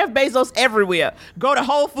 how is Jeff Bezos everywhere? Go to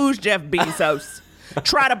Whole Foods, Jeff Bezos.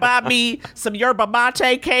 Try to buy me some yerba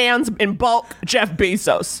mate cans in bulk, Jeff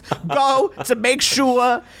Bezos. Go to make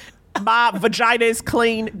sure my vagina is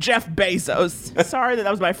clean, Jeff Bezos. Sorry that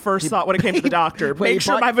was my first thought when it came to the doctor. Wait, Make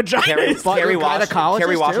sure but my vagina Kerry, is Kerry, your gynecologist,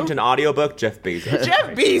 Kerry too? Washington audiobook, Jeff Bezos.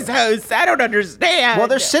 Jeff Bezos. I don't understand. Well,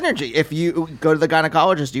 there's synergy. If you go to the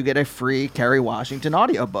gynecologist, you get a free Kerry Washington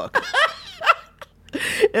audiobook.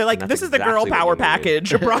 like That's this is the exactly girl what power you need.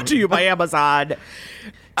 package brought to you by Amazon.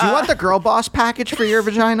 Do you want the girl boss package for your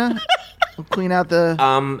vagina? We'll clean out the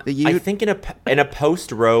I ute. think in a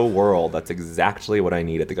post-Roe world, that's exactly what I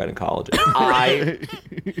need at the gynecologist.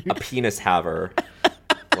 A penis haver,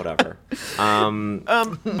 whatever.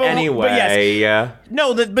 Anyway, but yes.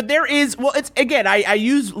 No, but there is. Well, it's again. I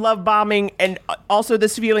use love bombing and also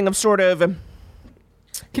this feeling of sort of.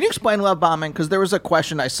 Can you explain love bombing? Because there was a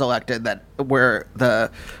question I selected that where the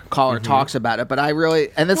caller talks about it, but I really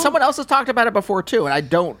and then someone else has talked about it before too, and I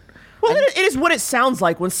don't. Well, it is what it sounds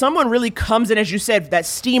like when someone really comes in, as you said, that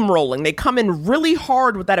steamrolling. They come in really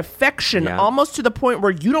hard with that affection, Yeah. almost to the point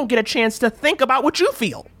where you don't get a chance to think about what you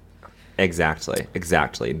feel. Exactly.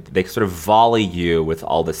 They sort of volley you with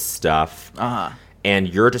all this stuff, and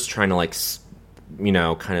you're just trying to like,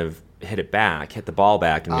 kind of hit the ball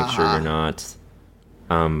back, and make sure you're not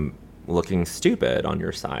looking stupid on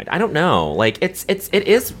your side. I don't know. Like it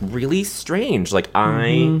is really strange. Like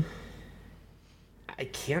I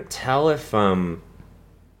can't tell if I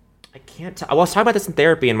can't tell. I was talking about this in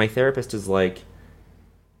therapy, and my therapist is like,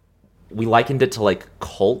 we likened it to like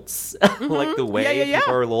cults, like the way Yeah.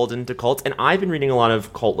 people are lulled into cults. And I've been reading a lot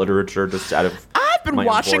of cult literature just out of. I've been my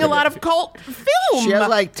watching a lot of boredom. cult film. She has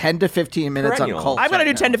like 10 to 15 minutes Perennial. on cults. I'm gonna right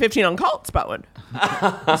do now. 10 to 15 on cults, Bowen.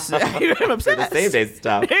 I'm the obsessed. same day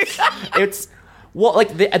stuff. Well,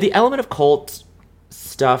 like the element of cult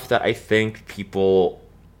stuff that I think people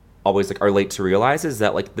always like are late to realize is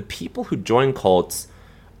that like the people who join cults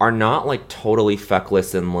are not like totally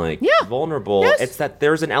feckless and like vulnerable. Yes. It's that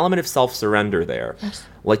there's an element of self-surrender there. Yes.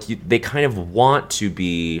 Like they kind of want to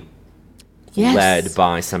be led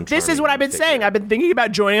by some. This is what I've been saying. I've been thinking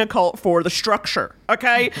about joining a cult for the structure.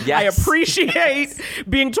 Okay, Yes. I appreciate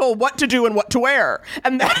being told what to do and what to wear,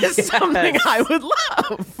 and that is something I would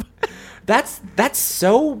love. That's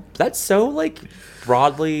so like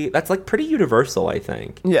broadly. That's like pretty universal, I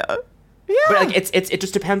think. Yeah. But like it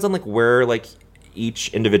just depends on like where like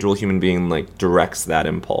each individual human being like directs that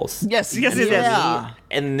impulse. Yes.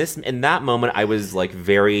 And in that moment, I was like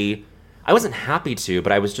I wasn't happy to,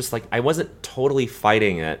 but I was just like, I wasn't totally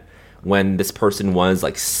fighting it when this person was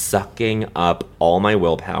like sucking up all my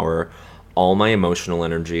willpower, all my emotional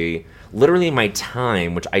energy, literally my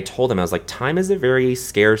time, which I told him, I was like, time is a very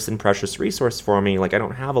scarce and precious resource for me. Like, I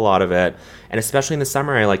don't have a lot of it. And especially in the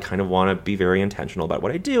summer, I like kind of want to be very intentional about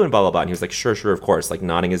what I do and blah, blah, blah. And he was like, sure, of course, like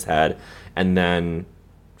nodding his head. And then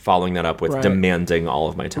following that up with demanding all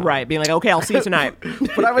of my time. Right, being like, okay, I'll see you tonight.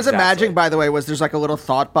 What I was imagining, by the way, was there's like a little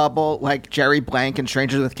thought bubble, like Jerry Blank and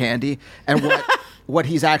Strangers with Candy, and what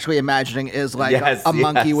he's actually imagining is like a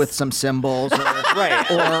monkey with some symbols, or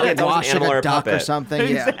washing a duck or something.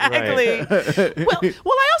 Exactly. Right.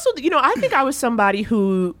 well, I also, I think I was somebody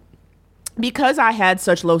who, because I had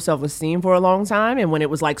such low self-esteem for a long time, and when it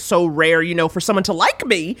was like so rare, for someone to like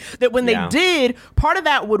me, that when they did, part of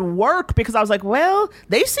that would work because I was like, well,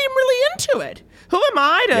 they seem really into it. Who am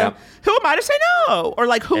I to say no? Or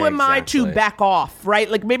like, who am I to back off, right?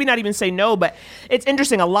 Like maybe not even say no, but it's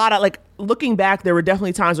interesting. A lot of like looking back, there were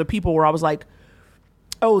definitely times with people where I was like,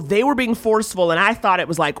 oh, they were being forceful, and I thought it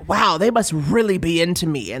was like, wow, they must really be into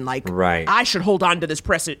me, and like, I should hold on to this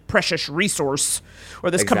precious resource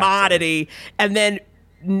or this commodity, and then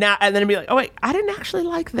be like, oh wait, I didn't actually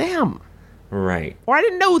like them, right? Or I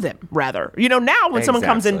didn't know them, rather. Now when someone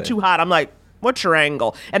comes in too hot, I'm like, what's your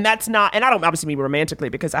angle? And that's not, and I don't obviously mean romantically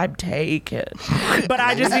because I'm taken, but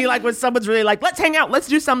I just mean like when someone's really like, let's hang out, let's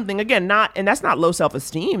do something. Again, and that's not low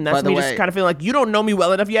self-esteem. That's me just kind of feeling like you don't know me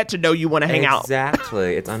well enough yet to know you want to hang out.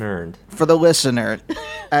 Exactly. It's unearned. For the listener,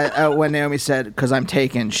 when Naomi said, because I'm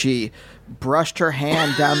taken, she brushed her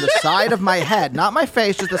hand down the side of my head, not my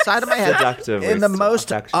face, just the side of my head, in the most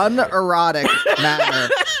unerotic manner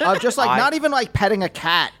of just like not even like petting a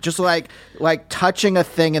cat, just like touching a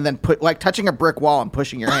thing and then touching a brick wall and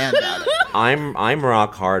pushing your hand down it. I'm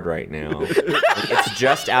rock hard right now. Like, it's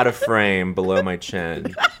just out of frame below my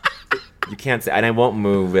chin. You can't say, and I won't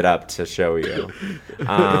move it up to show you.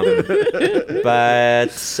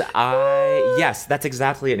 But yes, that's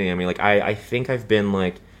exactly it, Naomi. Like I think I've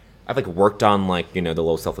worked on like, the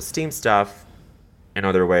low self-esteem stuff in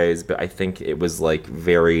other ways, but I think it was like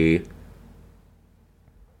very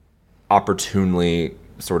opportunely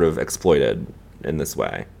sort of exploited in this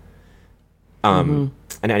way. And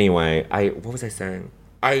anyway, what was I saying?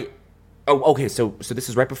 Okay, so this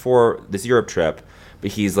is right before this Europe trip,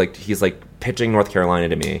 but he's pitching North Carolina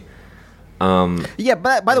to me. Yeah,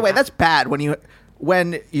 but by the way, that's bad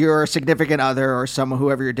when your significant other or someone,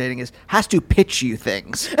 whoever you're dating has to pitch you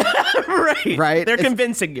things. Right? They're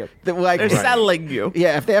convincing you. They're settling you.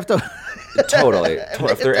 Yeah, if they have to... Totally.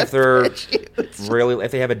 If they're really,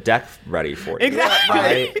 if they have a deck ready for you. Exactly.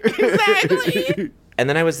 Right? Exactly. And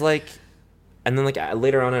then I was like,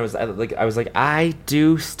 later on I was like, I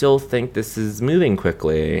do still think this is moving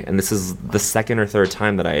quickly. And this is the second or third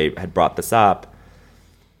time that I had brought this up.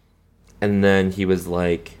 And then he was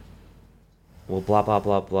like, well, blah, blah,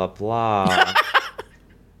 blah, blah, blah.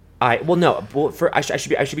 I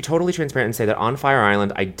should be totally transparent and say that on Fire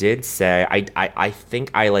Island, I did say, I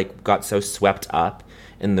think I like got so swept up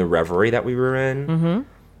in the reverie that we were in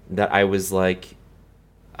that I was like,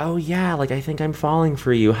 oh yeah, like I think I'm falling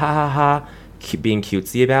for you, ha ha ha, being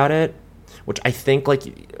cutesy about it, which I think like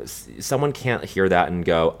someone can't hear that and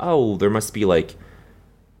go, oh, there must be like,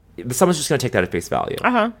 someone's just gonna take that at face value.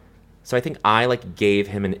 So I think I like gave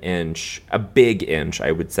him an inch, a big inch,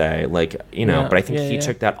 I would say, like, but I think he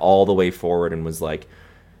took that all the way forward and was like,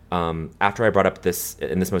 after I brought up this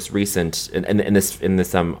in this most recent, in this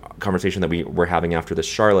conversation that we were having after the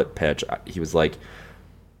Charlotte pitch, he was like,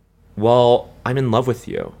 well, I'm in love with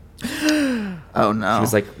you. Oh no.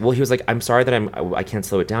 He was like, I'm sorry that I can't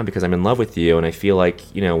slow it down because I'm in love with you. And I feel like,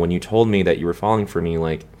 when you told me that you were falling for me,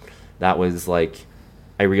 like that was like,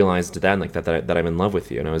 I realized then like that I'm in love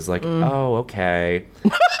with you. And I was like, oh, okay.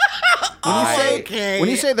 When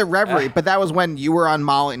you say the reverie, but that was when you were on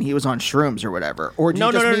Molly and he was on shrooms or whatever, or do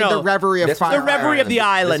you just mean the reverie of This was Fire The reverie of the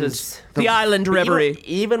island. The island But reverie.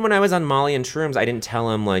 Even when I was on Molly and shrooms, I didn't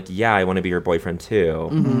tell him like, yeah, I want to be your boyfriend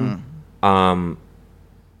too.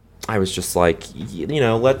 I was just like, you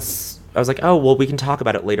know, I was like, oh, well, we can talk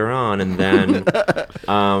about it later on. And then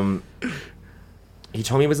he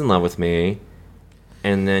told me he was in love with me.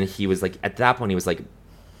 And then he was like, at that point, he was like,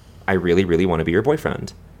 I really, really want to be your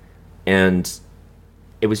boyfriend. And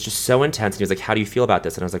it was just so intense. And he was like, how do you feel about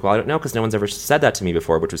this? And I was like, well, I don't know, because no one's ever said that to me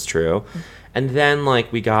before, which was true. And then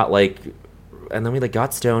like we got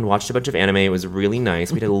got stoned, watched a bunch of anime. It was really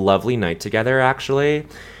nice. We had a lovely night together, actually.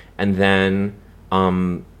 And then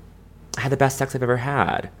I had the best sex I've ever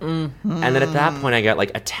had. Mm-hmm. And then at that point, I got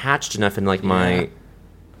like attached enough in like my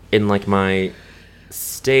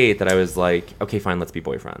state that I was like, okay, fine, let's be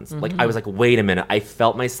boyfriends. Mm-hmm. Like I was like, wait a minute, I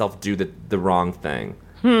felt myself do the wrong thing.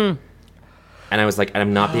 And I was like,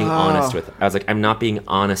 I'm not being honest with. I was like, I'm not being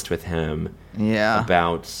honest with him. Yeah.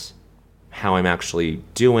 About how I'm actually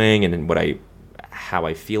doing and how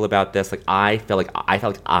I feel about this. Like I felt like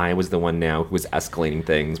I was the one now who was escalating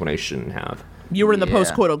things when I shouldn't have. You were in the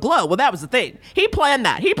post-coital glow. Well, that was the thing. He planned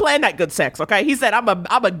that. He planned that good sex, okay? He said, I'm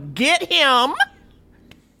a get him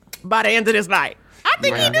by the end of this night. I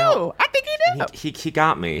think he knew. I think he knew. He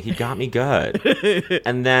got me. He got me good.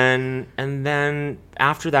 and then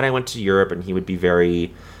after that, I went to Europe, and he would be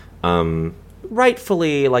very,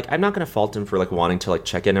 rightfully, like, I'm not going to fault him for, like, wanting to, like,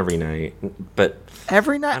 check in every night, but...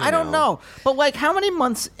 Every night? I don't know. But, like, how many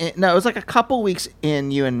months... it was, like, a couple weeks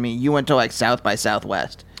in, you and me. You went to, like, South by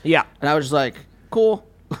Southwest. Yeah. And I was just like, cool.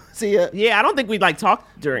 See ya. Yeah, I don't think we'd, like, talk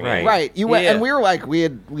during it. Right. You went, and we were, like, we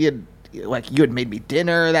had... Like, you had made me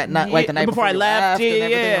dinner that night, like, the night before I left. and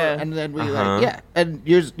everything. And then we, and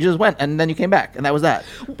you just went, and then you came back, and that was that.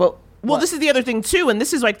 But... Well, this is the other thing, too, and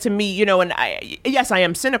this is, like, to me, you know, and yes, I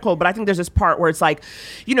am cynical, but I think there's this part where it's like,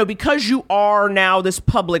 you know, because you are now this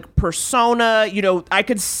public persona, you know, I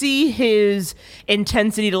could see his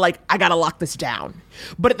intensity to, like, I gotta lock this down.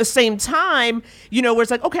 But at the same time, you know, where it's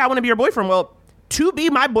like, okay, I want to be your boyfriend. Well, to be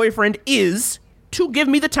my boyfriend is to give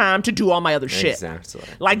me the time to do all my other shit. Exactly.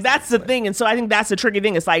 Like, that's the thing, and so I think that's the tricky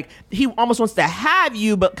thing. It's like, he almost wants to have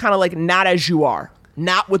you, but kind of, like, not as you are.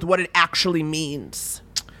 Not with what it actually means.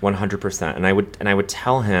 100%. And I would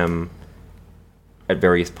tell him at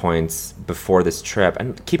various points before this trip,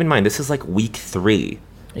 and keep in mind, this is like week 3.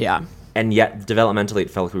 Yeah. And yet, developmentally, it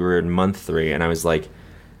felt like we were in month 3, and I was like,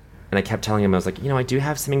 and I kept telling him, I was like, you know, I do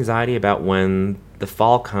have some anxiety about when the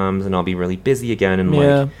fall comes and I'll be really busy again, and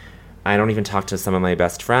like, I don't even talk to some of my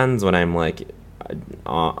best friends when I'm like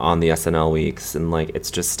on the SNL weeks, and like, it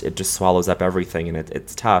just swallows up everything, and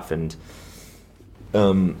it's tough, and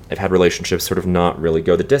I've had relationships sort of not really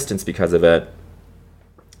go the distance because of it.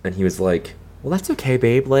 And he was like, well, that's okay,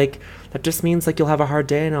 babe. Like, that just means like you'll have a hard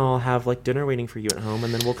day and I'll have like dinner waiting for you at home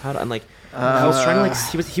and then we'll cuddle. And like, I was trying to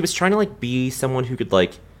like, he was trying to like be someone who could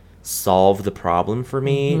like solve the problem for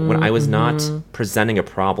me when I was not presenting a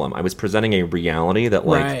problem. I was presenting a reality that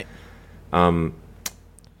like,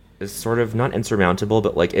 is sort of not insurmountable,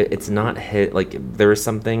 but like it's not hit. Like there is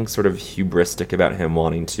something sort of hubristic about him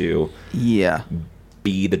wanting to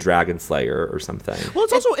be the Dragon Slayer or something. Well,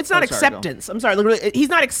 it's also, it's not acceptance. I'm sorry. Like, he's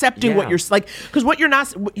not accepting what you're like, because what you're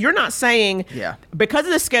not saying, because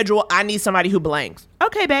of the schedule, I need somebody who blanks.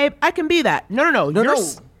 Okay, babe, I can be that. No.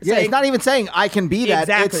 Yeah, it's not even saying I can be that.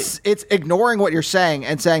 Exactly. It's ignoring what you're saying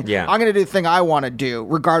and saying, I'm going to do the thing I want to do,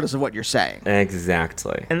 regardless of what you're saying.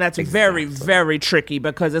 Exactly. And that's very, very tricky,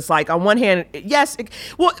 because it's like, on one hand, yes,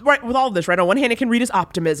 right, with all of this, right, on one hand, it can read as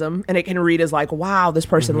optimism, and it can read as like, wow, this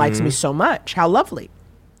person likes me so much. How lovely.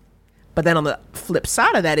 But then on the flip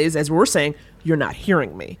side of that is, as we're saying, you're not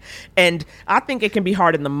hearing me. And I think it can be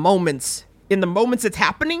hard in the moments it's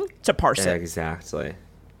happening to parse it. Exactly.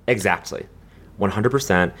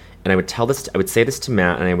 100%. And I would say this to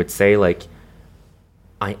Matt, and I would say, like,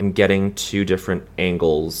 I am getting 2 different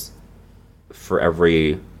angles for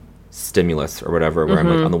every stimulus or whatever, where I'm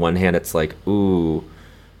like, on the one hand, it's like, ooh,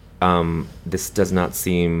 this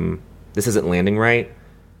isn't landing right.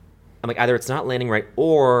 I'm like, either it's not landing right,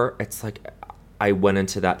 or it's like, I went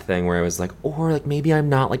into that thing where I was like, or like, maybe I'm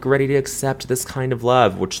not like ready to accept this kind of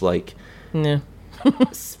love, which like,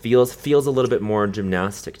 feels a little bit more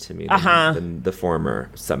gymnastic to me than the former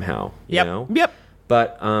somehow. You know? Yep.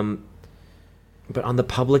 But on the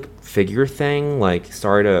public figure thing, like,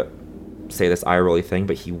 sorry to say this eye rolly thing,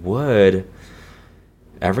 but he would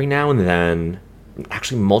every now and then,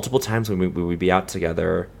 actually multiple times when we would be out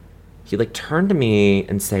together, he'd like turn to me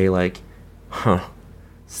and say like, "Huh,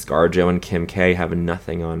 ScarJo and Kim K have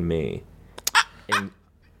nothing on me." And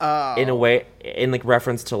in a way, in like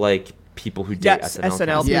reference to like people who date Yes, SNL. SNL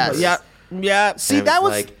cast people. Yes. Yeah. Yeah. See, And it that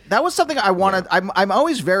was was like- that was something I wanted. I'm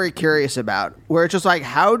always very curious about, where it's just like,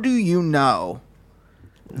 how do you know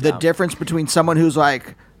the difference between someone who's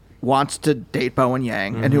like wants to date Bowen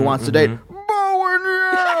Yang and who wants to date Bowen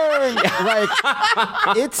Yang? Like,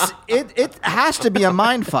 it has to be a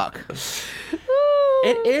mind fuck.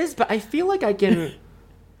 It is, but I feel like I can't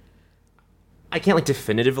like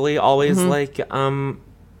definitively always like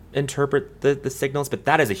interpret the signals, but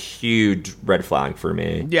that is a huge red flag for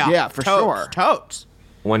me. Yeah, for sure. Totes.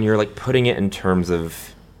 When you're like putting it in terms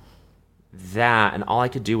of that, and all I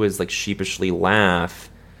could do was like sheepishly laugh,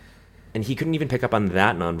 and he couldn't even pick up on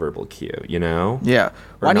that nonverbal cue, you know? Yeah.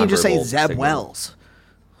 Why don't you just say nonverbal Zeb signal. Wells?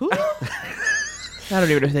 I don't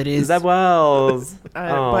even know who that is. Zeb Wells.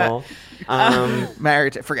 but-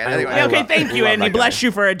 Married to, forget it. Anyway. I Okay, love- thank you, love Andy. that guy. Bless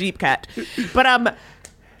you for a deep cut. But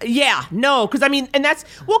yeah, no, because I mean, and that's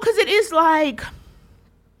because it is like,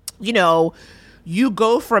 you know, you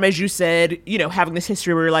go from, as you said, you know, having this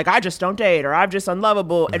history where you're like, I just don't date, or I'm just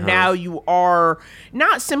unlovable, and now you are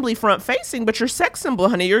not simply front facing, but you're sex symbol,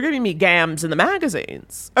 honey. You're giving me gams in the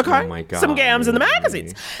magazines. Okay, Oh my God. some gams in the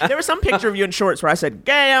magazines. There was some picture of you in shorts where I said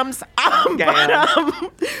gams,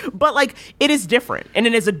 but like it is different, and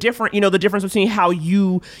it is a different, you know, the difference between how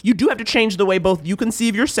you do have to change the way both you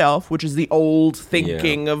conceive yourself, which is the old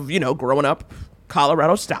thinking of, you know, growing up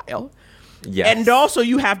Colorado style. Yes. And also,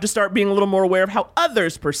 you have to start being a little more aware of how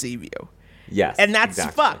others perceive you. Yes. And that's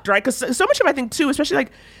exactly. fucked, right? Because so much of it, I think, too, especially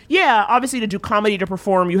like, yeah, obviously to do comedy, to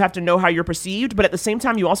perform, you have to know how you're perceived. But at the same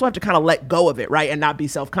time, you also have to kind of let go of it, right? And not be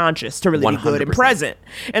self-conscious to really be good and 100%. present.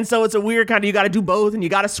 And so it's a weird kind of, you got to do both and you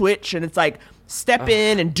got to switch. And it's like, step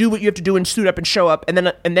in and do what you have to do and suit up and show up. And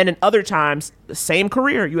then in other times, the same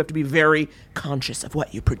career, you have to be very conscious of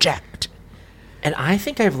what you project. And I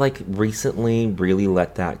think I've like recently really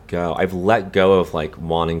let that go. I've let go of like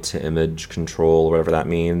wanting to image control, whatever that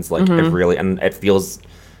means. Like I've really, and it feels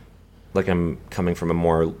like I'm coming from a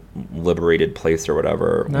more liberated place or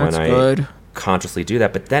whatever That's when good. I consciously do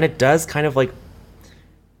that. But then it does kind of like,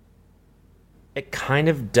 it kind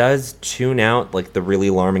of does tune out like the really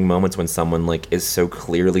alarming moments when someone like is so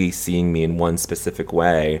clearly seeing me in one specific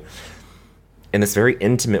way. In this very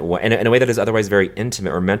intimate way, in a way that is otherwise very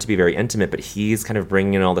intimate or meant to be very intimate, but he's kind of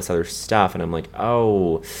bringing in all this other stuff, and I'm like,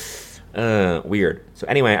 oh, weird. So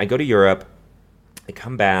anyway, I go to Europe, I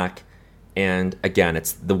come back, and again,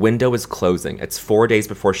 it's the window is closing. It's 4 days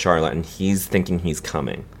before Charlotte, and he's thinking he's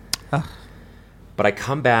coming. But I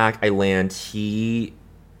come back, I land, he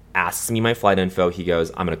asks me my flight info, he goes,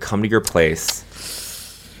 I'm going to come to your place.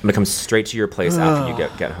 I'm going to come straight to your place after you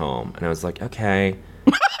get home. And I was like, okay.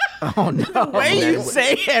 The way you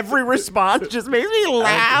say every response just makes me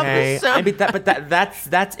laugh. Okay. So- I mean,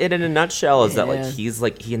 that's it in a nutshell. Is that Yeah.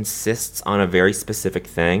 like he insists on a very specific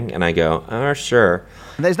thing, and I go, oh sure.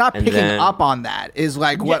 And he's not And picking then- up on that. Is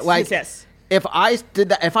like Yes, what like yes. if I did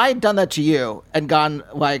that, if I had done that to you and gone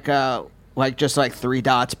like just like 3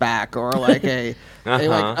 dots back, or like a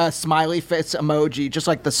like a smiley face emoji, just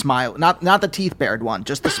like the smile, not the teeth bared one,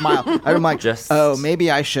 just the smile. I'm like, Just- oh, maybe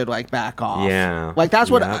I should like back off. Yeah. like that's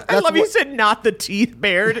what. Yeah. That's I love you what- said not the teeth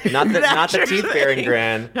bared. Not the That's your teeth bearing thing.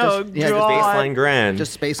 grin. Oh, yeah, just God. Baseline grin.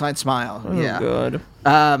 Just baseline smile. yeah. Good.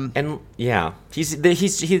 And yeah, he's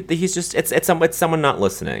just it's someone not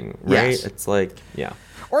listening, right? Yes. It's like yeah.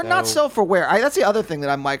 Or not self-aware. That's the other thing that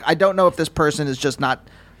I'm like, I don't know if this person is just not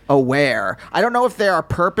aware. I don't know if they are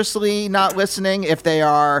purposely not listening, if they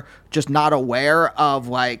are just not aware of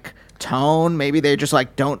like tone. Maybe they just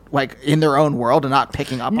like don't like in their own world and not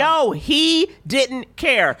picking up on. No, he didn't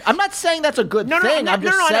care. I'm not saying that's a good thing. I'm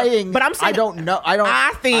just saying But I'm saying I don't know. I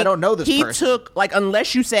don't know this he person. took, like,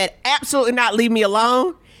 unless you said absolutely not, leave me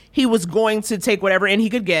alone, he was going to take whatever in he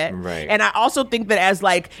could get. Right. And I also think that as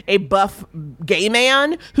like a buff gay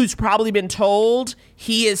man who's probably been told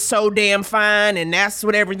he is so damn fine and that's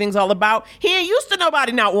what everything's all about, he ain't used to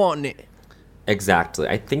nobody not wanting it. Exactly.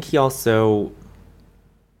 I think he also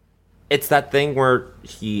it's that thing where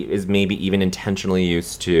he is maybe even intentionally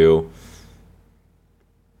used to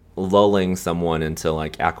lulling someone into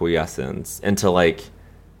like acquiescence, into like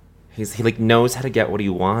he like knows how to get what he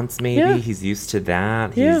wants. Maybe Yeah. he's used to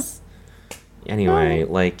that. Yeah. He's anyway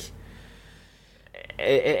like.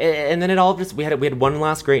 And then it all just we had one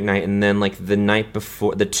last great night, and then like the night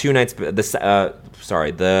before, the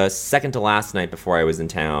second to last night before I was in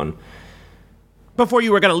town. Before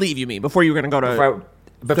you were going to leave, you mean? Before you were going to go to...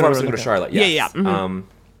 Before I was going to go to Charlotte, yes. Yeah. Mhm.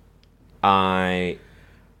 I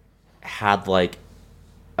had like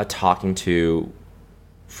a talking to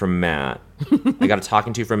from Matt. I got a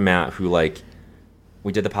talking to from Matt who like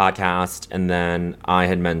we did the podcast, and then I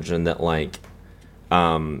had mentioned that like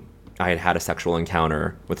I had had a sexual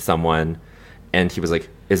encounter with someone, and he was like,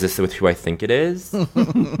 "Is this with who I think it is?"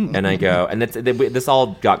 And I go, and this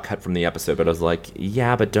all got cut from the episode, but I was like,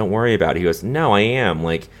 "Yeah, but don't worry about it." He goes, "No, I am.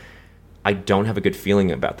 Like, I don't have a good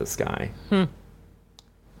feeling about this guy."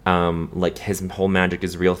 Like his whole magic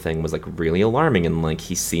is real thing was like really alarming, and like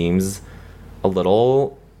he seems a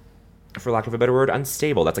little, for lack of a better word,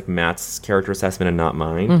 unstable. That's like Matt's character assessment and not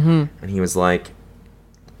mine. And he was like,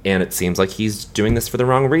 and it seems like he's doing this for the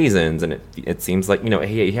wrong reasons, and it seems like, you know,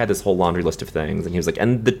 he had this whole laundry list of things, and he was like,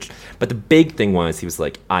 but the big thing was, he was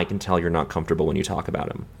like, I can tell you're not comfortable when you talk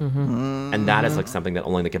about him. And that is like something that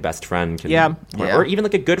only like a best friend can, or even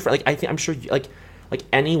like a good friend. Like I'm sure like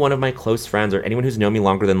any one of my close friends or anyone who's known me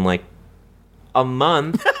longer than like a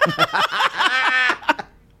month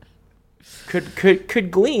could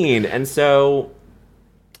glean. And so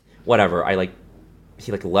whatever,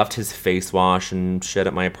 he like left his face wash and shit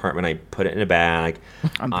at my apartment. I put it in a bag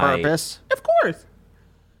on purpose. Of course.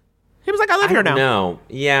 He was like, I live here now. No,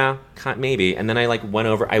 yeah, maybe. And then I went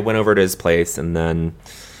over to his place and then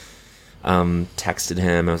texted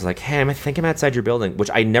him. I was like, hey, I think I'm outside your building, which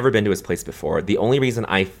I'd never been to his place before. The only reason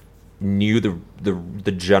I knew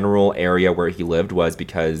the general area where he lived was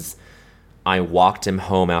because I walked him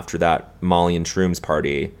home after that Molly and Shrooms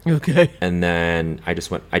party. Okay. And then I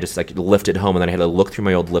just like lifted home, and then I had to look through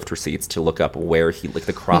my old Lyft receipts to look up where he, like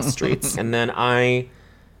the cross streets. And then I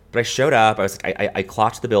showed up. I was like, I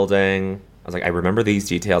clocked the building. I was like, I remember these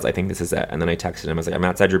details. I think this is it. And then I texted him. I was like, I'm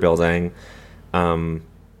outside your building.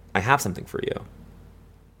 I have something for you.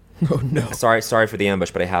 Oh, no. Sorry for the ambush,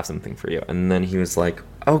 but I have something for you. And then he was like,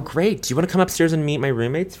 oh, great. Do you want to come upstairs and meet my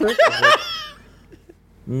roommates first? I was like,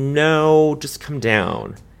 no, just come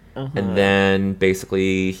down. And then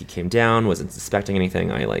basically he came down, wasn't suspecting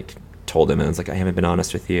anything. I like told him, and I was like, I haven't been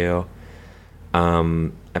honest with you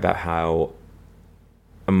about how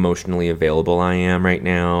emotionally available I am right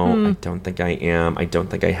now. I don't think I am. I don't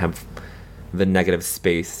think I have the negative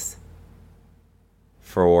space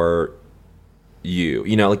for you.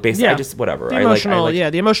 You know, like basically I just whatever. The emotional,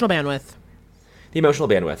 the emotional bandwidth. The emotional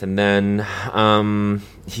bandwidth. And then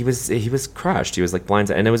he was crushed. He was like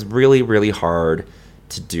blindsided, and it was really, really hard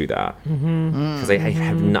to do that because I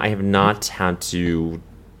have not had to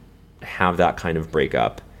have that kind of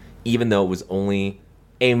breakup, even though it was only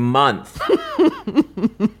a month.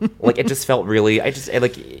 Like it just felt really.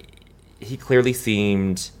 He clearly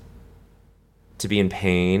seemed to be in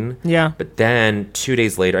pain. Yeah. But then 2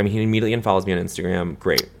 days later, I mean, he immediately unfollows me on Instagram.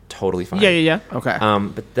 Great, totally fine. Yeah. Okay.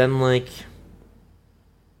 But then like,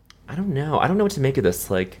 I don't know what to make of this.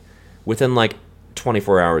 Like, within like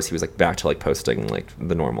 24 hours, he was like back to like posting like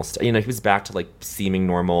the normal stuff. You know, he was back to like seeming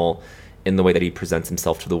normal in the way that he presents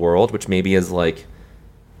himself to the world, which maybe is like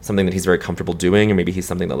something that he's very comfortable doing, or maybe he's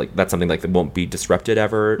something that like that's something like that won't be disrupted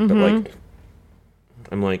ever. But like,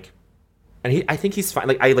 I'm like, and I think he's fine.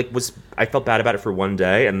 Like I felt bad about it for one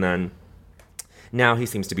day, and then now he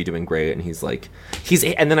seems to be doing great, and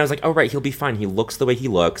and then I was like, oh right, he'll be fine. He looks the way he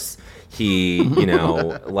looks. He, you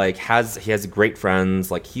know, like he has great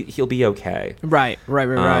friends. Like he'll be okay. Right.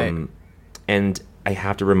 And I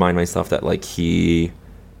have to remind myself that like he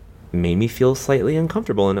made me feel slightly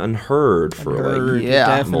uncomfortable and unheard for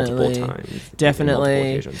multiple times. Definitely.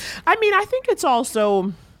 Multiple occasions. I mean, I think it's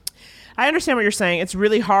also, I understand what you're saying. It's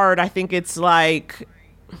really hard. I think it's like,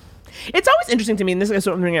 it's always interesting to me, and this is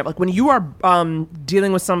what I'm bringing up, like when you are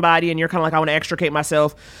dealing with somebody and you're kind of like, I want to extricate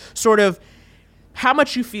myself, sort of how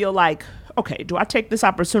much you feel like, okay, do I take this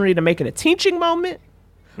opportunity to make it a teaching moment?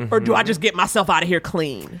 Or do I just get myself out of here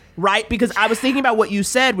clean? Right? Because I was thinking about what you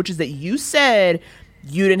said, which is that you said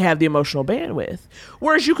you didn't have the emotional bandwidth.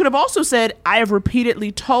 Whereas you could have also said, I have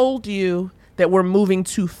repeatedly told you that we're moving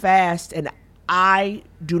too fast and I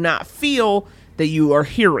do not feel that you are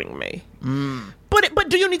hearing me. But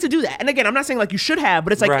do you need to do that? And again, I'm not saying like you should have,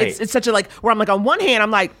 but it's like it's such a like where I'm like on one hand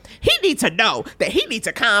I'm like he needs to know that he needs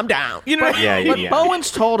to calm down. You know? But Bowen's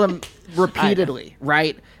told him repeatedly,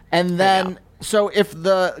 right? And then so if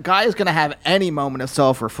the guy is going to have any moment of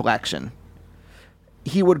self-reflection,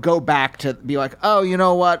 he would go back to be like, oh, you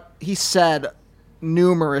know what? He said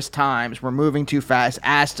numerous times we're moving too fast.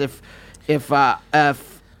 Asked if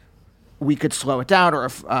we could slow it down, or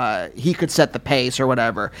if he could set the pace or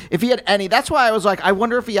whatever. If he had any, that's why I was like, I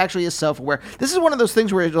wonder if he actually is self-aware. This is one of those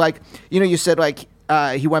things where, like, you know, you said like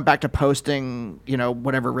he went back to posting, you know,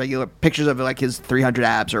 whatever regular pictures of like his 300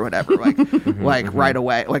 abs or whatever, like right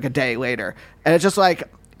away, like a day later, and it's just like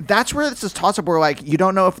that's where it's this toss-up where like you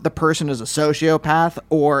don't know if the person is a sociopath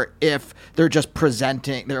or if they're just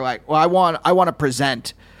presenting. They're like, well, I want to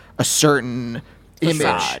present a certain image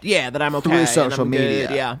facade. Yeah, that I'm okay through and social I'm media.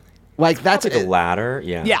 good, yeah. Like that's The ladder,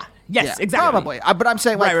 yeah. Yeah. Yes, yeah, exactly. probably. But I'm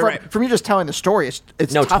saying, like, Right. from you just telling the story,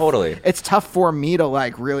 it's No, tough. totally. It's tough for me to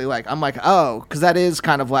like really like. I'm like, oh, because that is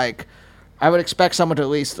kind of like. I would expect someone to at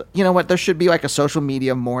least, you know what? There should be like a social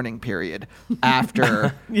media mourning period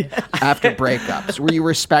after after breakups where you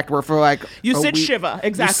respect. Where for like You a sit week- Shiva, you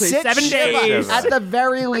exactly. sit 7 Shiva. days. At the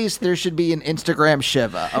very least, there should be an Instagram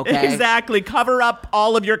Shiva. Okay, Exactly. Cover up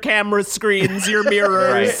all of your camera screens, your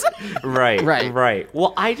mirrors. Right.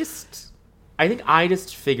 Well, I think I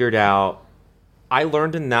just figured out. I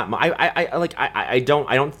learned in that. I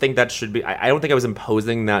don't think that should be. I don't think I was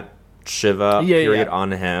imposing that Shiva period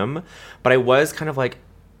on him, but I was kind of like,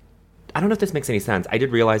 I don't know if this makes any sense. I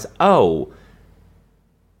did realize,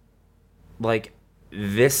 like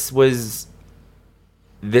this was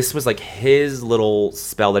like his little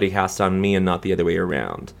spell that he cast on me and not the other way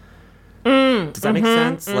around. Does that make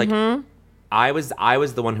sense? Like I was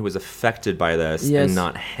the one who was affected by this and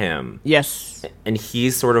not him. Yes. And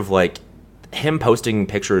he's sort of like him posting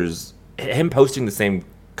the same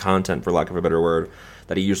content, for lack of a better word,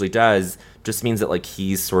 that he usually does, just means that like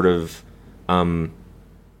he's sort of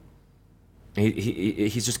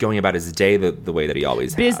he's just going about his day the way that he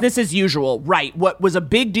always has. Business as usual. Right. What was a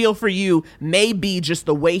big deal for you may be just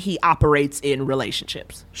the way he operates in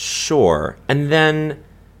relationships. Sure. And then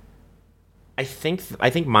I think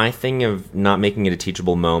my thing of not making it a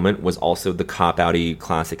teachable moment was also the cop-outy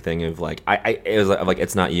classic thing of like it was like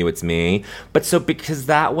it's not you, it's me. But so because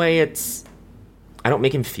that way I don't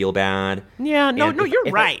make him feel bad. Yeah, no, you're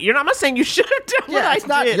right. I'm not saying you should have done what I it's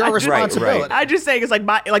not did. your I just- responsibility. Right. I just saying it's like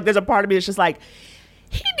there's a part of me that's just like,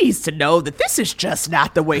 he needs to know that this is just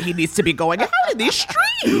not the way he needs to be going out in these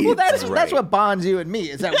streets. Well, that's what bonds you and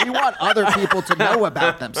me is that we want other people to know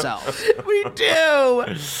about themselves. We do.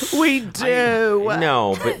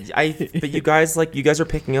 No, but you guys are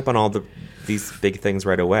picking up on all these big things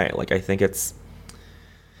right away. Like I think it's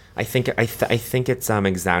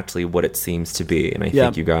exactly what it seems to be, and I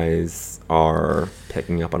think you guys are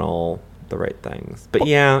picking up on all the right things. But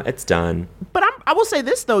yeah, it's done. But I will say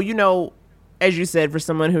this though, as you said, for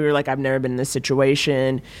someone who you're like, I've never been in this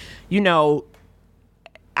situation,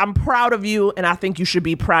 I'm proud of you, and I think you should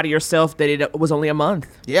be proud of yourself that it was only a month.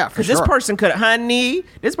 Yeah, for Because sure. this person could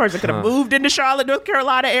have moved into Charlotte, North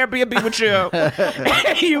Carolina, Airbnb with you.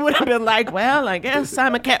 And you would have been like, well, I guess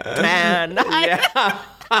I'm a cat man.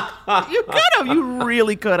 You could have. You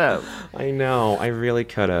really could have. I know. I really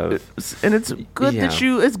could have. And it's good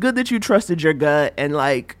that you trusted your gut and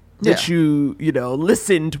like that you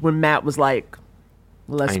listened when Matt was like,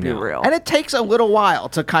 let's be real. And it takes a little while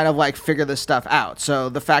to kind of like figure this stuff out. So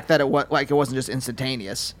the fact that it wasn't just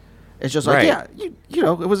instantaneous. It's just like,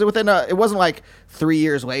 it was it wasn't like 3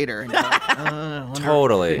 years later. And you're like,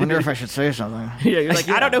 Totally. I wonder if I should say something. Yeah, you're like,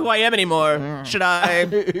 I don't know who I am anymore. Should I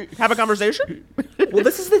have a conversation? Well,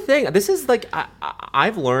 this is the thing. This is like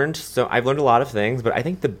I've learned a lot of things, but I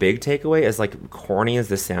think the big takeaway is like corny as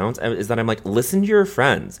this sounds, is that I'm like, listen to your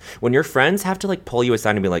friends. When your friends have to like pull you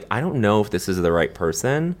aside and be like, I don't know if this is the right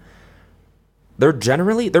person, they're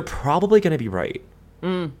probably going to be right.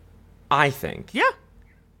 I think. Yeah.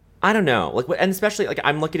 I don't know. Like, and especially like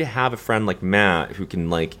I'm lucky to have a friend like Matt who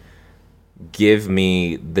can like give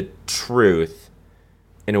me the truth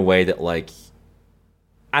in a way that like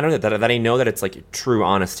I don't know that I know that it's like true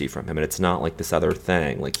honesty from him, and it's not like this other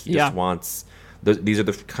thing. Like he just wants. These are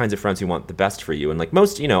the kinds of friends who want the best for you, and like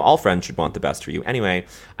most, all friends should want the best for you. Anyway,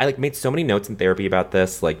 I like made so many notes in therapy about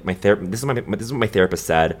this. Like this is what my therapist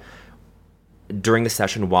said during the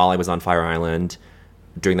session while I was on Fire Island.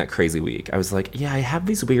 During that crazy week, I was like, I have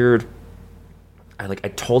these weird. I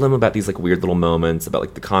told him about these like weird little moments about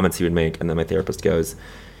like the comments he would make, and then my therapist goes,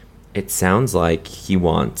 "It sounds like he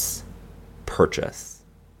wants purchase.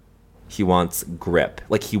 He wants grip.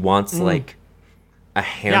 Like he wants like a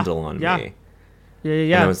handle on me."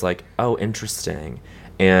 Yeah. And I was like, "Oh, interesting."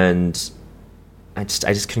 And I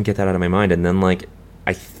just couldn't get that out of my mind. And then like,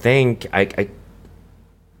 I think like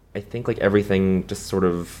everything just sort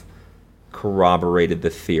of corroborated the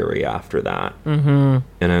theory after that. And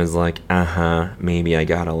I was like, maybe I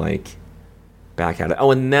gotta like back at it.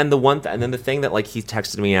 Oh, and then the thing that like he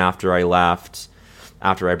texted me after I left,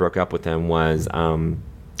 after I broke up with him, was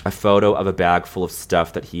a photo of a bag full of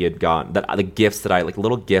stuff that he had gotten, that the gifts that I like,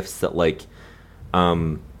 little gifts that like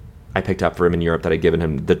I picked up for him in Europe that I'd given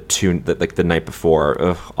him the night before.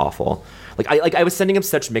 Ugh, awful. Like I was sending him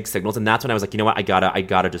such mixed signals, and that's when I was like, you know what, I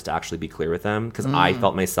gotta just actually be clear with him, because I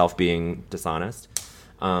felt myself being dishonest.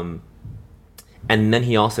 And then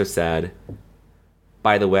he also said,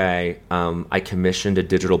 by the way, I commissioned a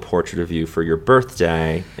digital portrait of you for your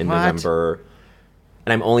birthday in November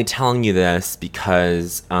And I'm only telling you this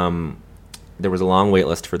because there was a long wait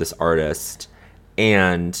list for this artist,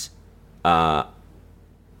 and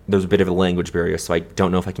there's a bit of a language barrier, so I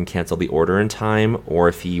don't know if I can cancel the order in time or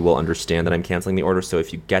if he will understand that I'm canceling the order. So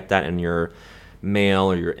if you get that in your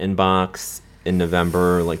mail or your inbox in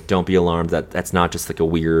November, like, don't be alarmed. That's not just like a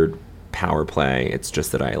weird power play. It's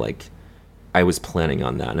just that I was planning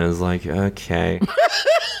on that, and I was like, okay.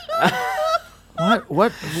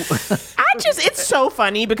 What? It's so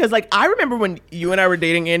funny because, like, I remember when you and I were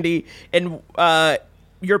dating, Andy, and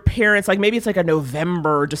your parents, like, maybe it's like a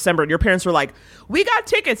November or December, and your parents were like, we got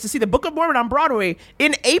tickets to see the Book of Mormon on Broadway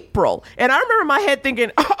in April. And I remember in my head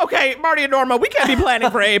thinking, oh, okay, Marty and Norma, we can't be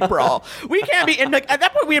planning for April. We can't be. And like, at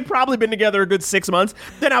that point, we had probably been together a good 6 months.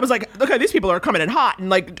 Then I was like, okay, these people are coming in hot. And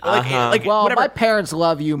like Well, whatever. my parents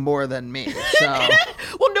love you more than me, so.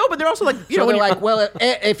 Well, no, but they're also like, you So know, they're when like, well,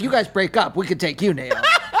 if you guys break up, we could take you, Naomi.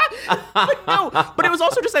 no, but it was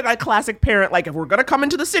also just like a classic parent, like, if we're gonna come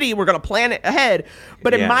into the city, we're gonna plan it ahead.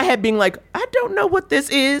 But in my head being like, I don't know what this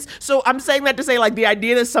is. So I'm saying that to say, like, the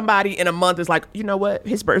idea that somebody in a month is like, you know what,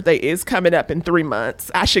 his birthday is coming up in 3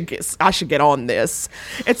 months, I should get on this.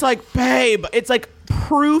 It's like, babe, it's like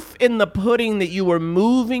proof in the pudding that you were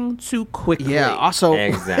moving too quickly. Yeah, also,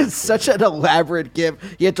 Exactly. it's such an elaborate gift.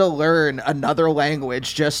 You have to learn another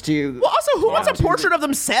language just to... Well, also, who wants a portrait of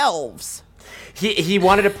themselves? He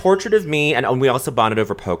wanted a portrait of me, and we also bonded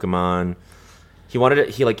over Pokemon. He wanted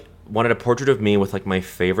a portrait of me with like my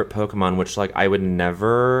favorite Pokemon, which like I would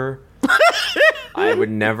never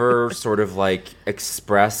sort of like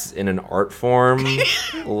express in an art form,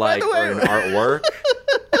 like or an artwork.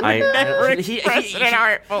 Express in an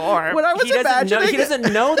art form. What I was imagining... He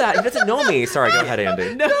doesn't know that. He doesn't know me. Sorry, go ahead,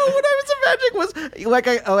 Andy. No, what I was imagining was like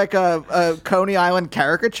a Coney Island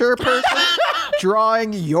caricature person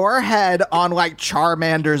drawing your head on like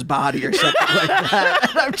Charmander's body or something like that.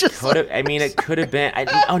 And I'm just It could have been. And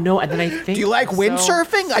then I think. do you like also-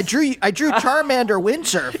 windsurfing? I drew Charmander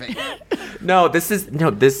windsurfing. No, this is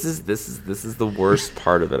the worst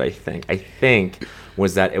part of it. I think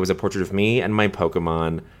was that it was a portrait of me and my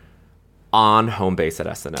Pokemon on home base at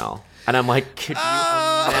SNL, and I'm like, could you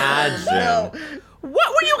imagine? What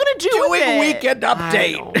were you gonna do with Doing it? Weekend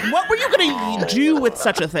Update. What were you gonna do with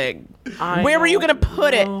such a thing? Where were you gonna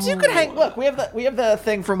put it? You could hang. Look, we have the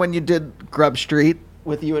thing from when you did Grub Street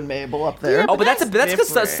with you and Mabel up there. Oh, but that's because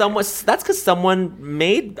different. someone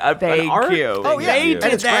made an Thank art. you. thing Oh, of yeah, you. you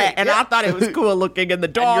did it's that, great. and I thought it was cool looking, and the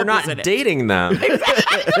dog You're was not in it. dating them.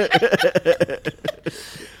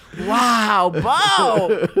 Wow,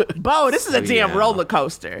 Bo, this is a damn yeah. roller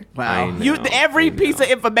coaster. Wow. I know, Every I know. piece of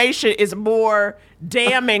information is more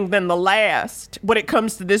damning than the last when it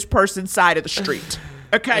comes to this person's side of the street.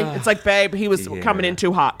 Okay, it's like, babe, he was coming in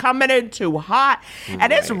too hot.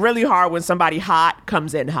 And it's really hard when somebody hot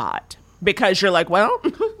comes in hot. Because you're like, well,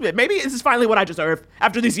 maybe this is finally what I deserve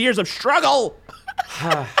after these years of struggle.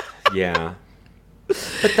 Yeah.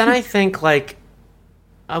 But then I think, like,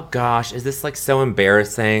 oh gosh, is this like so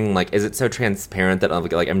embarrassing? Like, is it so transparent that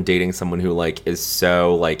I'm dating someone who like is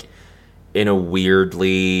so like in a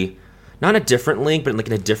weirdly, not a different league, but like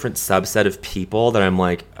in a different subset of people that I'm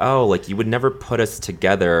like, oh, like you would never put us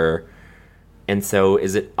together. And so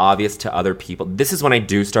is it obvious to other people? This is when I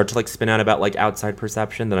do start to like spin out about like outside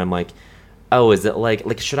perception that I'm like, oh, is it like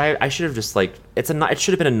I should have just like, it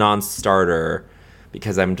should have been a non-starter.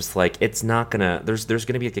 Because I'm just like, it's not gonna. There's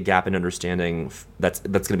gonna be like a gap in understanding that's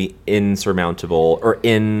gonna be insurmountable, or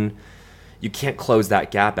you can't close that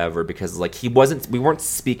gap ever, because like we weren't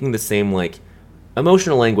speaking the same like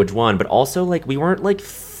emotional language, one, but also like we weren't like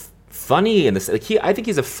funny in this. Like I think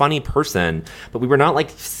he's a funny person, but we were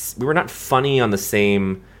not funny on the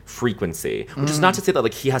same frequency. Which is not to say that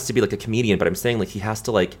like he has to be like a comedian, but I'm saying like he has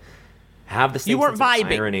to like have the same You weren't sense of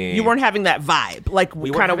vibing. irony. You weren't having that vibe, like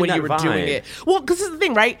We weren't kind of having when you that were doing vibe. it. Well, because this is the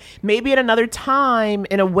thing, right? Maybe at another time,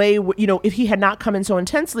 in a way, if he had not come in so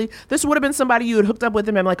intensely, this would have been somebody you had hooked up with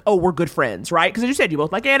him and like, oh, we're good friends, right? Because as you said, you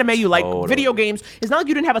both like anime, you like Totally. video games. It's not like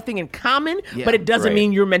you didn't have a thing in common, but it doesn't Right.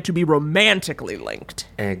 mean you're meant to be romantically linked.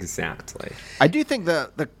 Exactly. I do think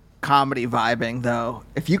the comedy vibing though,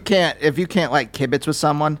 if you can't like kibitz with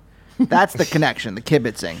someone, that's the connection, the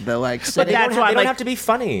kibitzing, the like sitting. that's why, They don't like- have to be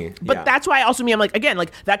funny. But Yeah. that's why I also mean, I'm like, again,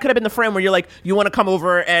 like that could have been the friend where you're like, you want to come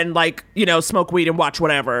over and like, smoke weed and watch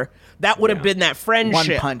whatever. That would have been that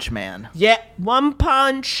friendship. One Punch Man. Yeah, one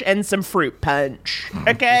punch and some fruit punch.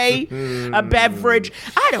 Okay? A beverage.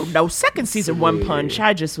 I don't know. Second season One Punch,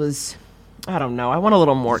 I just was I don't know. I want a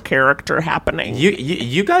little more character happening.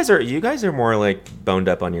 You guys are more like boned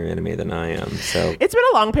up on your anime than I am. So It's been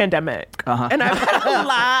a long pandemic, and I've had a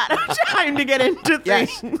lot of time to get into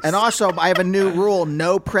things. Yes. And also, I have a new rule: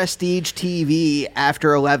 no prestige TV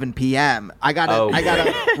after 11 p.m. I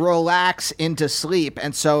gotta relax into sleep,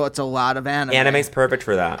 and so it's a lot of anime. Anime's perfect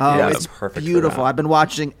for that. Oh, Yeah, it's perfect. beautiful. For that. I've been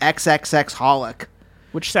watching XXX Holic.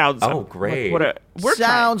 Which sounds great. We're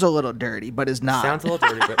Sounds a little dirty, but is not. Sounds a little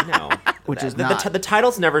dirty, but no. Which is the not. the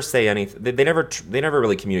titles never say anything. They never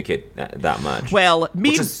really communicate that much. Well,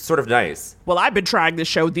 which is sort of nice. Well, I've been trying the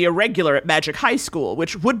show The Irregular at Magic High School,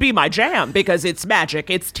 which would be my jam because it's magic,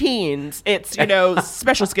 it's teens, it's,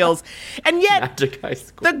 special skills. And yet, Magic High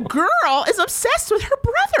School. the girl is obsessed with her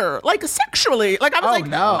brother, like sexually. Like, I was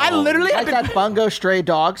no. I literally have like been... that Bungo Stray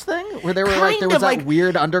Dogs thing? Where there was that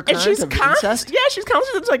weird undercurrent and she's of incest? Yeah, she's constantly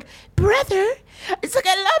like, brother, it's like,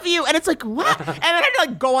 I love you. And it's like, what? And then I had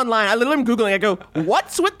to go online. I literally am Googling. I go,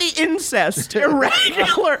 what's with the incest?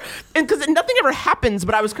 Irregular. And because nothing ever happens,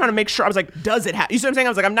 but I was trying to make sure. I was like, does it happen? You see what I'm saying? I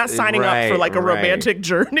was like, I'm not signing up for like a romantic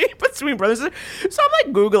journey between brothers. So I'm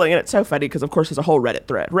like Googling, and it's so funny because, of course, there's a whole Reddit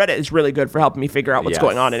thread. Reddit is really good for helping me figure out what's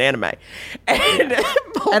going on in anime.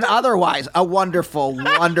 And otherwise, a wonderful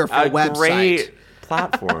website. Great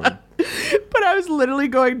platform. But I was literally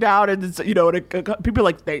going down, and it's, people are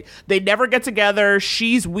like, they never get together.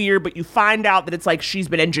 She's weird, but you find out that it's like she's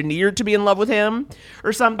been engineered to be in love with him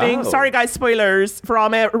or something. Oh. Sorry, guys, spoilers for all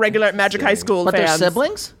my regular Magic High School But fans. they're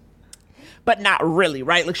siblings? But not really,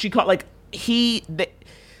 right? Like, she called, like,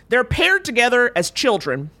 they're paired together as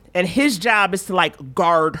children, and his job is to, like,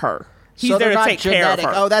 guard her. He's So there they're to not take care of genetic.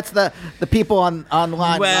 her. Oh, that's the people online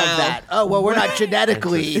Well, love that. Oh, well, we're not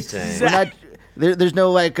genetically. Interesting. We're not. There's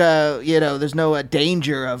no there's no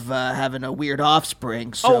danger of having a weird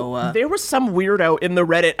offspring. So there was some weirdo in the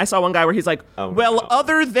Reddit. I saw one guy where he's like,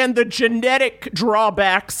 other than the genetic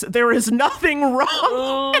drawbacks, there is nothing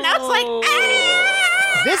wrong. And I was like,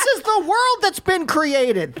 ah! this is the world that's been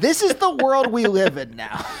created. This is the world we live in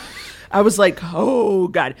now. I was like, oh,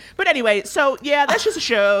 God. But anyway, so, yeah, that's just a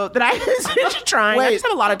show that I was trying. I just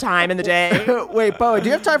have a lot of time in the day. Wait, Bo, do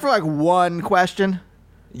you have time for like one question?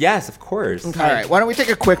 Yes, of course. All right, why don't we take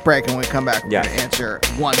a quick break, and when we come back, we're Yeah. going to answer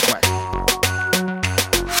one question.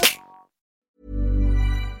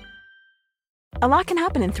 A lot can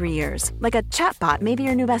happen in 3 years, like a chatbot may be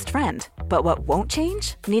your new best friend. But what won't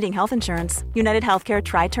change? Needing health insurance. United Healthcare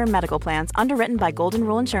Tri-Term Medical Plans, underwritten by Golden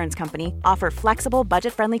Rule Insurance Company, offer flexible,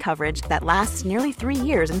 budget-friendly coverage that lasts nearly 3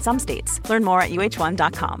 years in some states. Learn more at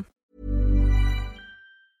uh1.com.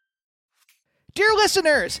 Dear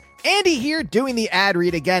listeners, Andy here doing the ad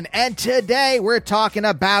read again, and today we're talking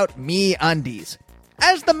about MeUndies.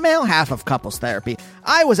 As the male half of Couples Therapy,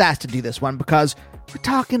 I was asked to do this one because we're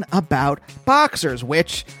talking about boxers,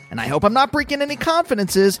 which, and I hope I'm not breaking any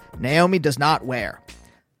confidences, Naomi does not wear.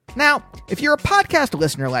 Now, if you're a podcast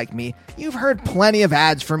listener like me, you've heard plenty of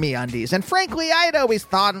ads for MeUndies, and frankly, I'd always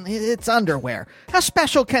thought it's underwear. How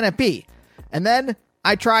special can it be? And then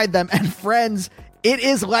I tried them, and friends, it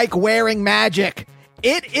is like wearing magic.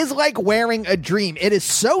 It is like wearing a dream. It is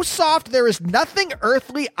so soft, there is nothing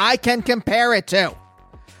earthly I can compare it to.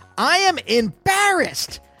 I am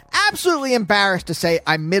embarrassed, absolutely embarrassed to say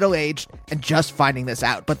I'm middle-aged and just finding this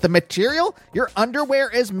out. But the material your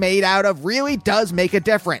underwear is made out of really does make a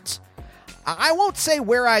difference. I won't say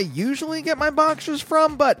where I usually get my boxers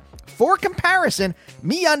from, but for comparison,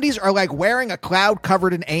 MeUndies are like wearing a cloud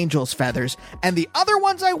covered in angel's feathers, and the other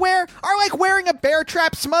ones I wear are like wearing a bear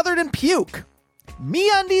trap smothered in puke.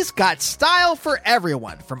 MeUndies got style for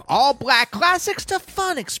everyone, from all black classics to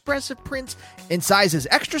fun expressive prints in sizes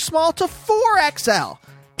extra small to 4XL.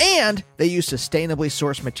 And they use sustainably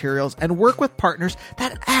sourced materials and work with partners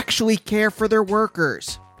that actually care for their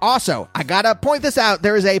workers. Also, I gotta point this out,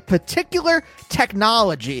 there is a particular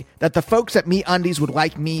technology that the folks at MeUndies would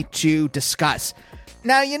like me to discuss.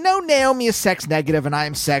 Now, you know Naomi is sex negative and I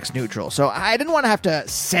am sex neutral, so I didn't want to have to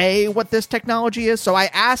say what this technology is, so I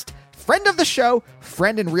asked friend of the show,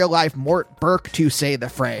 friend in real life Mort Burke to say the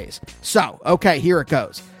phrase. So, okay, here it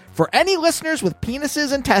goes. For any listeners with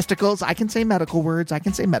penises and testicles, I can say medical words,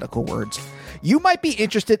 you might be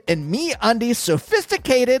interested in MeUndies'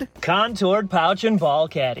 sophisticated contoured pouch and ball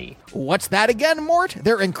caddy. What's that again, Mort?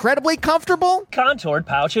 They're incredibly comfortable? Contoured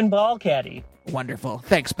pouch and ball caddy. Wonderful.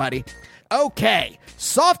 Thanks, buddy. Okay,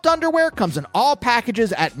 soft underwear comes in all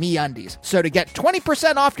packages at MeUndies. So to get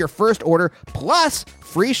 20% off your first order plus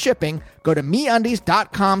free shipping, go to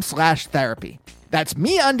MeUndies.com/therapy. That's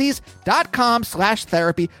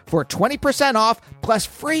MeUndies.com/therapy for 20% off plus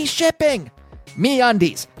free shipping.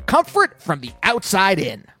 MeUndies, comfort from the outside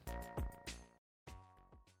in.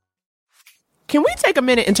 Can we take a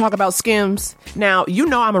minute and talk about Skims? Now, you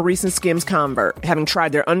know I'm a recent Skims convert, having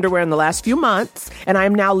tried their underwear in the last few months, and I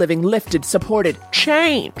am now living lifted, supported,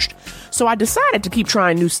 changed. So I decided to keep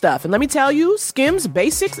trying new stuff. And let me tell you, Skims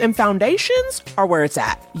basics and foundations are where it's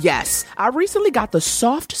at. Yes, I recently got the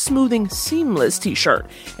Soft Smoothing Seamless t-shirt.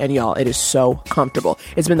 And y'all, it is so comfortable.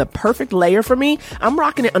 It's been the perfect layer for me. I'm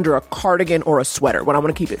rocking it under a cardigan or a sweater when I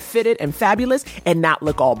want to keep it fitted and fabulous and not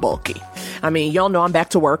look all bulky. I mean, y'all know I'm back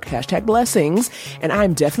to work, #blessings, and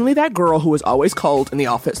I'm definitely that girl who is always cold in the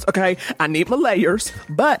office, okay? I need my layers,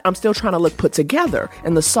 but I'm still trying to look put together,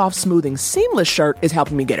 and the Soft Smoothing Seamless shirt is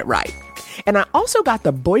helping me get it right. And I also got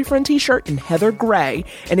the boyfriend t-shirt in heather gray,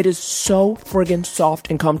 and it is so friggin' soft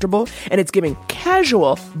and comfortable, and it's giving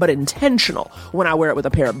casual but intentional when I wear it with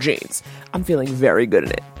a pair of jeans. I'm feeling very good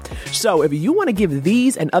in it. So if you want to give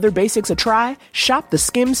these and other basics a try, shop the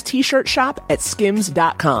Skims t-shirt shop at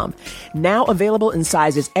skims.com. Now available in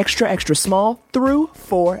sizes extra, extra small through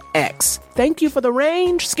 4X. Thank you for the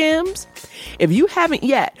range, Skims. If you haven't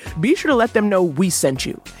yet, be sure to let them know we sent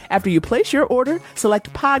you. After you place your order,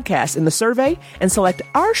 select podcast in the survey and select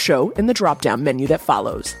our show in the drop-down menu that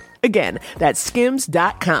follows. Again, that's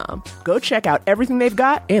skims.com. Go check out everything they've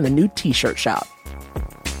got and the new t-shirt shop.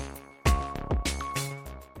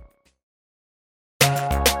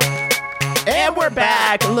 And we're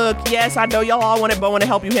back. Look, yes, I know y'all all wanted Bowen to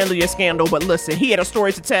help you handle your scandal, but listen, he had a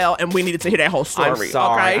story to tell, and we needed to hear that whole story. I'm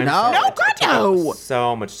sorry. Okay? No. No, God, no.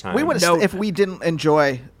 So much time. We would have, if we didn't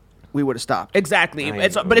enjoy, we would have stopped. Exactly.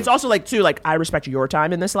 But it's also like, too, like, I respect your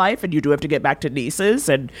time in this life, and you do have to get back to nieces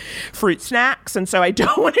and fruit snacks, and so I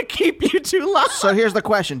don't want to keep you too long. So here's the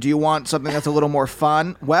question. Do you want something that's a little more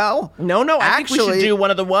fun? Well, No, I think we should do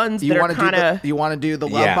one of the ones that are kind of... You want to do the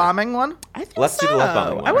love bombing one? I think Let's do the love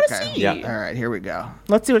bombing one. I want to Okay. see. Yeah. All right, here we go.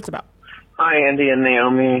 Let's see what it's about. Hi, Andy and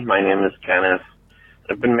Naomi. My name is Kenneth.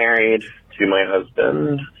 I've been married to my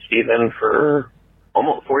husband, Stephen, for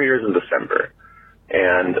almost 4 years in December.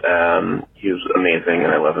 And he's amazing,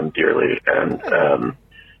 and I love him dearly. And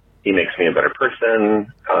he makes me a better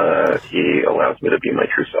person. He allows me to be my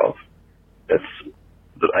true self.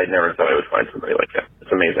 I never thought I would find somebody like him.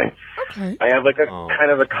 It's amazing. Okay. I have like a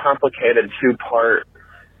kind of a complicated two-part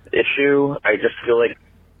issue. I just feel like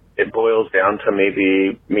it boils down to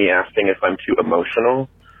maybe me asking if I'm too emotional.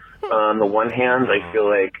 On the one hand, I feel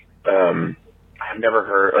like I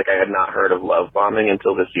had not heard of love bombing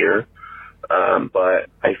until this year. But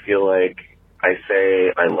I feel like I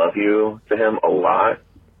say I love you to him a lot,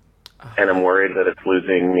 and I'm worried that it's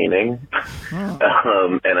losing meaning.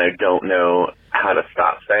 And I don't know how to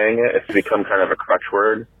stop saying it. It's become kind of a crutch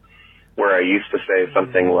word, where I used to say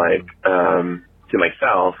something like, to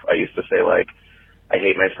myself, I used to say like, I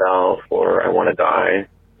hate myself, or I want to die.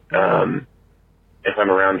 If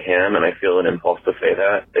I'm around him and I feel an impulse to say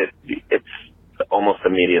that, it's almost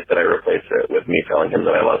immediate that I replace it with me telling him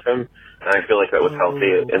that I love him. And I feel like that was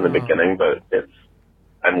healthy in the beginning, but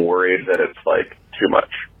I'm worried that it's like too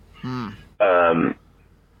much.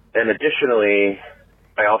 And additionally,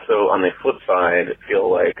 I also, on the flip side,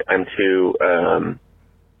 feel like I'm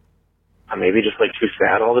maybe just like too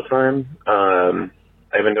sad all the time.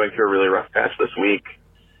 I've been going through a really rough patch this week,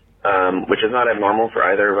 which is not abnormal for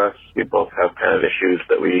either of us. We both have kind of issues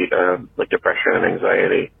that like depression and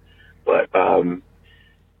anxiety, but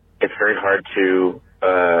it's very hard to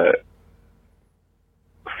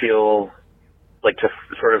feel like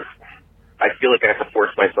I feel like I have to force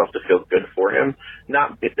myself to feel good for him.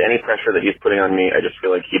 Not any pressure that he's putting on me. I just feel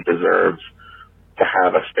like he deserves to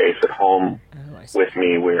have a space at home with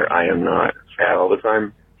me where I am not sad all the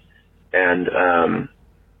time. And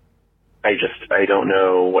I don't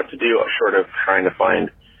know what to do, short of trying to find,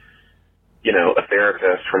 a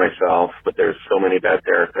therapist for myself, but there's so many bad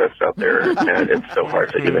therapists out there, and it's so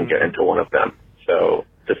hard to even get into one of them. So,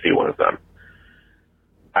 to see one of them.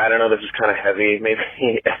 I don't know, this is kind of heavy, maybe,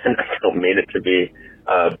 and I don't mean it to be,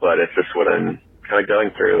 but it's just what I'm kind of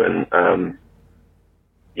going through, and,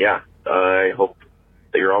 I hope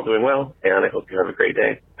that you're all doing well, and I hope you have a great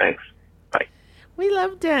day. Thanks. Bye. We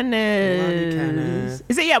love Dennis. Love you, Dennis.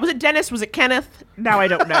 Was it Dennis? Was it Kenneth? Now I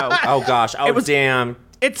don't know. Oh, gosh. Oh, damn.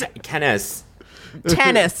 It's Kenneth.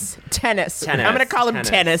 Tennis. I'm going to call him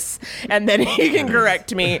Tennis, and then he can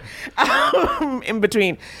correct me in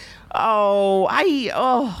between. I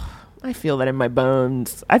feel that in my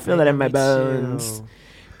bones. Bones.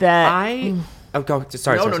 That go.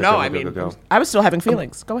 Sorry. Go. I was still having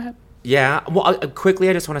feelings. Go ahead. Yeah. Well, quickly,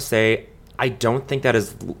 I just want to say, I don't think that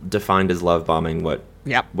is defined as love bombing. What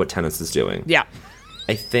Tennis is doing. Yeah.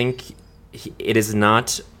 I think it is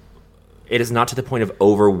not. It is not to the point of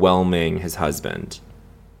overwhelming his husband.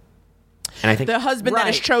 And I think the husband that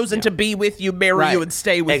has Right. chosen to be with you, marry Right. you, and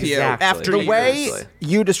stay with you Exactly. after The you. way Seriously.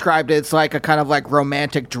 you described it, it's like a kind of like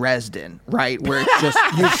romantic Dresden, right? Where it's just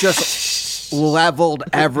you've just leveled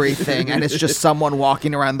everything, and it's just someone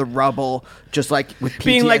walking around the rubble, just like with PTSD.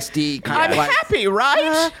 being like, kind I'm of like, happy,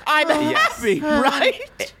 right? I'm happy,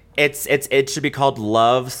 right? it should be called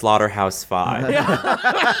Love Slaughterhouse 5.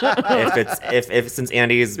 if since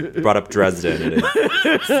Andy's brought up Dresden, it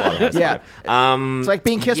is Slaughterhouse Yeah. 5. It's like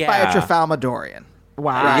being kissed by a yeah. Trafalmadorian.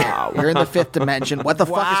 Wow. Right? You're in the fifth dimension. What the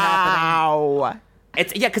fuck is happening? Wow.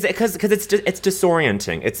 It's because it's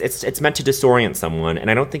disorienting. It's meant to disorient someone, and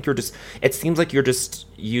I don't think you're just. It seems like you're just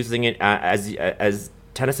using it as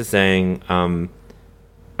Tennis is saying,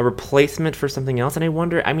 a replacement for something else. And I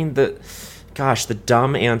wonder. I mean, the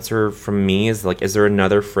dumb answer from me is like, is there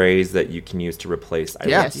another phrase that you can use to replace "I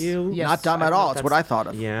Yes. love you"? Yes. Not dumb at all. It's what I thought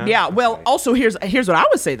of. Yeah. Yeah. Well, Okay. also here's what I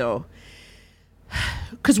would say though,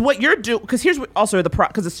 because what you're doing, because here's what also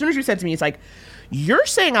because as soon as you said to me, it's like you're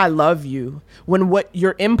saying I love you when what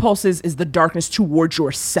your impulse is the darkness towards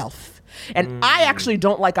yourself, and I actually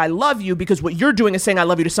don't like I love you because what you're doing is saying I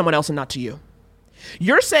love you to someone else and not to you.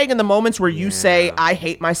 You're saying in the moments where you say I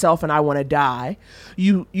hate myself and I want to die,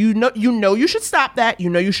 you know you should stop that. You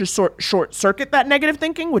know you should short circuit that negative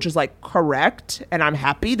thinking, which is like correct, and I'm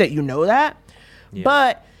happy that you know that. Yeah.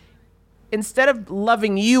 But instead of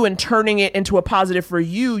loving you and turning it into a positive for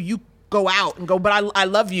you, you go out and go, but I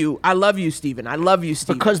love you. I love you, Stephen. I love you,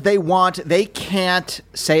 Stephen. Because they can't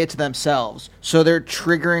say it to themselves, so they're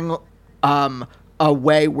triggering a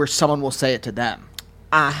way where someone will say it to them.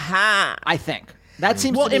 Aha. I think that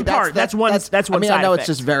seems Well, to me in part, that's one I mean, side I know effect.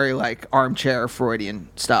 it's just very like armchair Freudian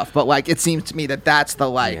stuff, but like it seems to me that's the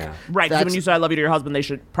like Yeah. Right, 'cause when you say I love you to your husband, they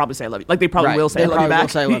should probably say I love you. Like they probably Right. will say They I love you probably back. will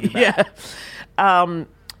say I love you back. Yeah.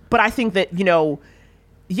 But I think that,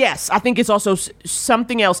 yes, I think it's also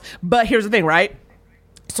something else. But here's the thing, right?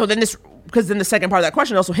 So then because then the second part of that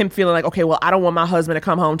question, also him feeling like, okay, well, I don't want my husband to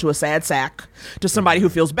come home to a sad sack, to somebody who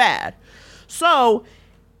feels bad. So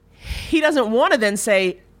he doesn't want to then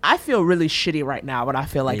say, I feel really shitty right now, but I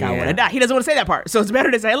feel like I want to Yeah. die. He doesn't want to say that part. So it's better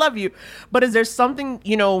to say I love you. But is there something,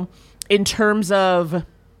 in terms of,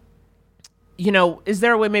 is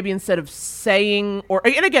there a way maybe instead of saying,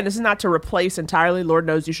 and again, this is not to replace entirely, Lord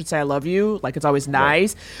knows you should say I love you, like it's always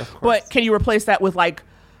nice, but can you replace that with like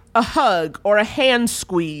a hug or a hand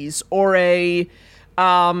squeeze or a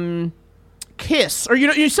kiss or,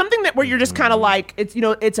 something that where you're just kind of like, it's,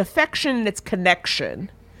 it's affection and it's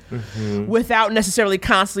connection without necessarily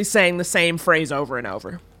constantly saying the same phrase over and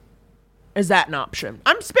over. Is that an option?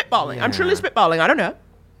 I'm spitballing. I'm truly spitballing. I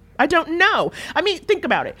don't know. I mean, think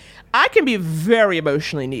about it. I can be very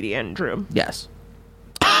emotionally needy, Andrew. yes.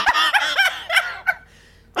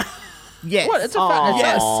 Yes. What? It's a fact.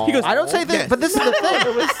 Yes. He goes, I don't say that, yes. but this is the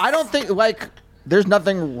thing. I don't think like there's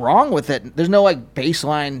nothing wrong with it. There's no like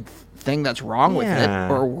baseline thing that's wrong with Yeah.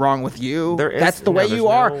 it or wrong with you. There is- That's the way there's you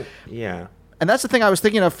are. no- Yeah. And that's the thing I was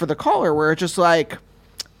thinking of for the caller, where it's just like,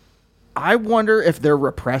 I wonder if they're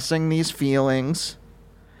repressing these feelings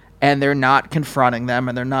and they're not confronting them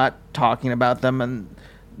and they're not talking about them and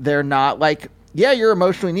they're not like, yeah, you're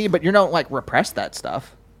emotionally needy, but you don't like repress that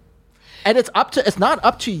stuff. And it's not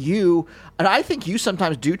up to you. And I think you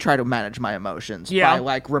sometimes do try to manage my emotions by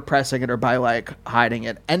like repressing it or by like hiding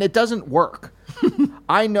it. And it doesn't work.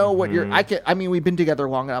 I know what we've been together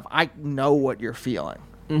long enough. I know what you're feeling.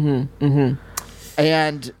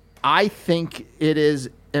 And I think it is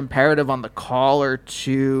imperative on the caller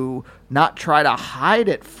to not try to hide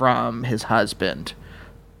it from his husband.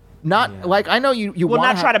 Not like, I know you Well,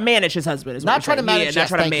 want not try to manage his husband. Is what not you're try to saying. manage. Yeah,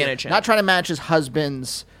 Yes, not try to thank you. manage him. Not try to manage his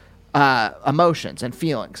husband's emotions and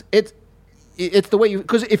feelings. It's the way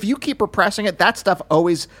because if you keep repressing it, that stuff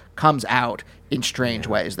always comes out in strange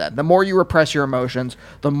ways. Then the more you repress your emotions,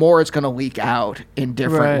 the more it's going to leak out in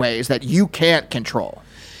different ways that you can't control.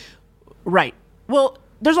 Right. Well,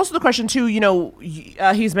 there's also the question too,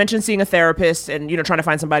 he's mentioned seeing a therapist and, trying to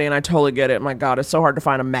find somebody, and I totally get it. My God, it's so hard to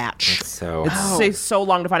find a match. It takes so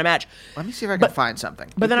long to find a match. Let me see if I can find something.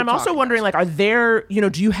 But then Keep I'm also talking, wondering, guys. like, are there,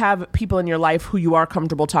 do you have people in your life who you are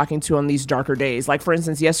comfortable talking to on these darker days? Like, for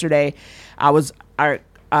instance, yesterday, I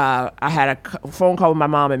had a phone call with my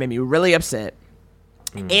mom. It made me really upset.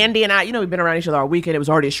 Andy and I, we've been around each other all weekend. It was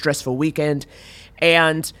already a stressful weekend.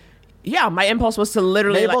 And yeah, my impulse was to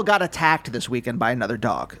literally Mabel got attacked this weekend by another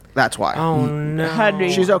dog. That's why. Oh no.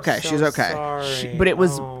 Honey. She's okay. So She's okay. sorry. But it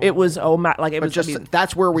was oh my, like it But was just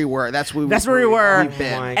that's where we were. That's where we were. We've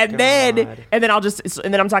been. Oh my and God.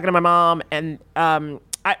 then I'm talking to my mom, and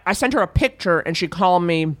I sent her a picture, and she called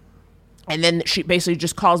me And then she basically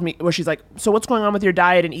just calls me where she's like, so what's going on with your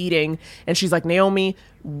diet and eating? And she's like, Naomi,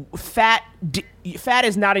 fat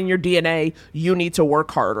is not in your DNA. You need to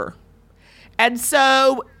work harder. And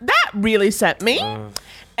so that really sent me.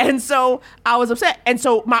 And so I was upset. And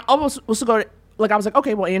so my almost was to go, like, I was like,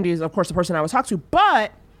 okay, well, Andy is, of course, the person I was talking to.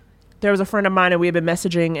 But there was a friend of mine and we had been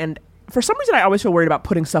messaging. And for some reason, I always feel worried about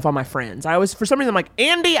putting stuff on my friends. For some reason, I'm like,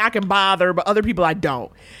 Andy, I can bother, but other people, I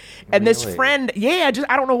don't. And this friend, I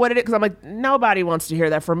don't know what it is, because I'm like, nobody wants to hear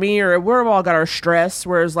that from me, or we've all got our stress,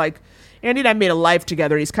 whereas, like, Andy and I made a life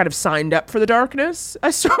together, and he's kind of signed up for the darkness,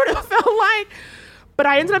 I sort of felt like. But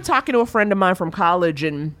I ended up talking to a friend of mine from college,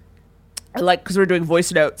 and, because we were doing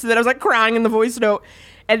voice notes, and then I was, like, crying in the voice note,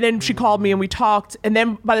 and then she called me, and we talked, and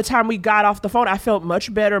then by the time we got off the phone, I felt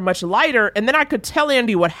much better, much lighter, and then I could tell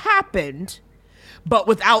Andy what happened, but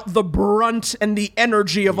without the brunt and the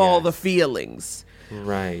energy of all the feelings.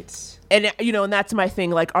 Right. And, and that's my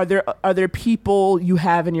thing. Like, are there people you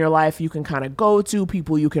have in your life you can kind of go to,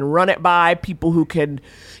 people you can run it by, people who can,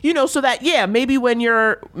 so that, maybe when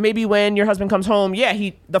your husband comes home,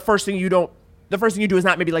 the first thing you do is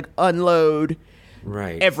not maybe like unload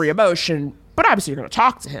every emotion, but obviously you're going to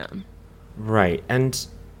talk to him. Right. And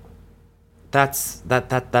that's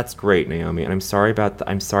great, Naomi. And I'm sorry about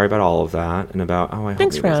all of that and about, I hope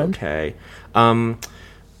it was okay.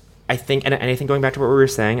 I think, and I think going back to what we were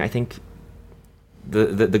saying, I think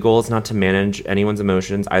the goal is not to manage anyone's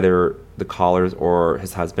emotions, either the caller's or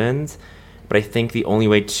his husband's. But I think the only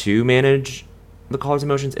way to manage the caller's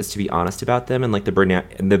emotions is to be honest about them, and like the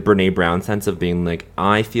Brene Brown sense of being like,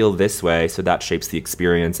 I feel this way, so that shapes the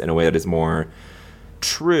experience in a way that is more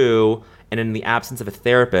true. And in the absence of a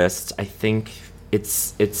therapist, I think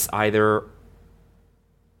it's either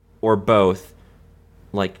or both,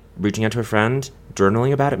 like reaching out to a friend,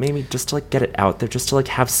 journaling about it, maybe just to like get it out there, just to like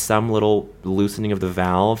have some little loosening of the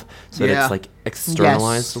valve so that it's like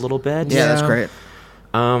externalized a little bit. Yeah, that's great.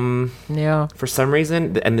 For some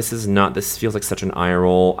reason, and this feels like such an eye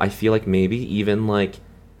roll, I feel like maybe even like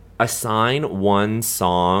assign one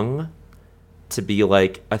song to be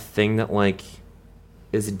like a thing that like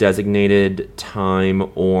is designated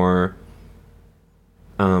time or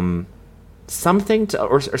something to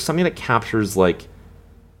or something that captures like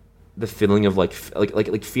the feeling of like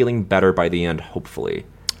feeling better by the end, hopefully.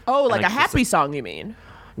 Oh, like a happy song, you mean?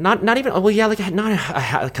 Not even. Well, yeah, like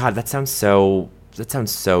not. God, that sounds so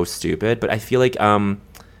stupid. But I feel like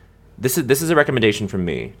this is a recommendation from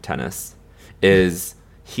me. Tennis is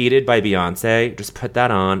Heated by Beyonce. Just put that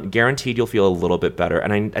on. Guaranteed, you'll feel a little bit better.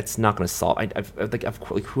 And it's not going to solve.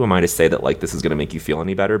 Who am I to say that like this is going to make you feel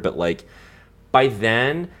any better? But like by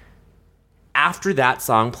then, after that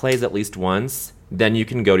song plays at least once, then you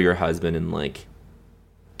can go to your husband and like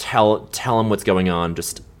tell him what's going on,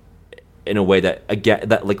 just in a way that, again,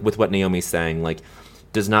 that like with what Naomi's saying, like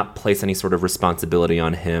does not place any sort of responsibility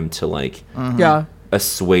on him to like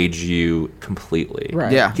assuage you completely.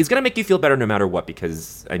 Right. Yeah. He's gonna make you feel better no matter what,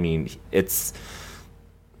 because I mean it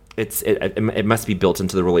must be built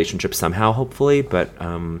into the relationship somehow, hopefully, but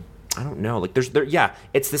I don't know. Like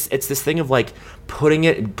it's this thing of like putting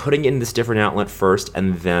it in this different outlet first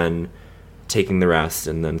and then taking the rest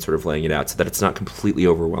and then sort of laying it out so that it's not completely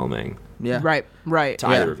overwhelming. Yeah. Right. To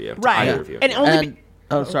either of you. Right. To either of you. And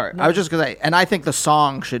sorry. No. I was just going to say, and I think the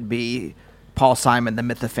song should be Paul Simon, The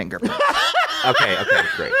Myth of Fingerprints. Okay,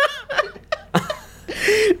 great.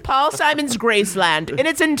 Paul Simon's Graceland in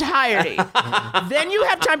its entirety. Then you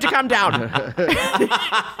have time to calm down.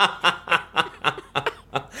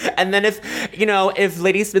 And then if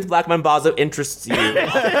Lady Smith Black Mambazo interests you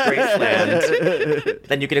off of Graceland,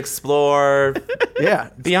 then you can explore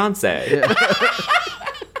Beyonce. Yeah.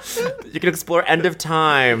 You can explore End of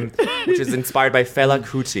Time, which is inspired by Fela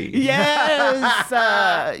Kuti. Yes.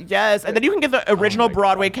 Yes. And then you can get the original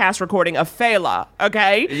Broadway cast recording of Fela,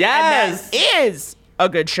 okay? Yes. And that is a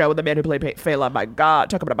good show with the man who played Fela. My God,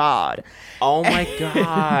 talk about a bod. Oh, my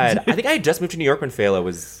God. I think I had just moved to New York when Fela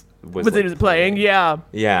was playing. Yeah.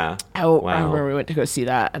 Yeah. Oh, wow. I remember we went to go see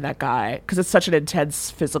that, and that guy, because it's such an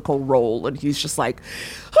intense physical role, and he's just like,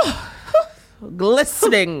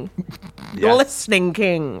 glistening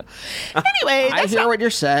king. Anyway, I hear what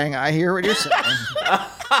you're saying. I'm reading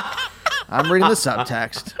the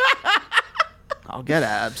subtext. I'll get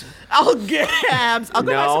abs. I'll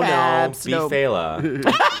go abs. Be Fela.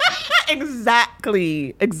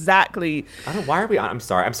 Exactly. I don't know, why are we on? I'm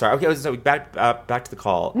sorry. Okay, so back to the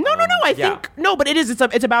call. No. I think no, but it is.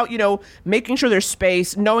 It's about making sure there's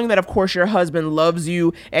space, knowing that of course your husband loves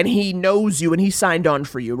you and he knows you and he signed on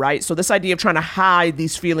for you, right? So this idea of trying to hide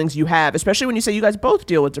these feelings you have, especially when you say you guys both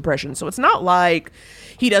deal with depression, so it's not like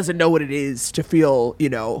he doesn't know what it is to feel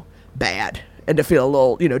bad and to feel a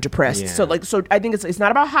little, depressed. Yeah. So I think it's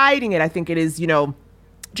not about hiding it. I think it is,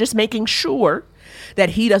 just making sure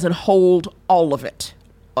that he doesn't hold all of it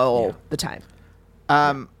all the time.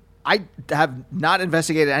 I have not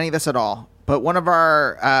investigated any of this at all, but one of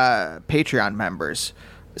our Patreon members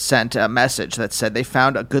sent a message that said they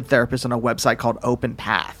found a good therapist on a website called Open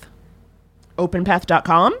Path.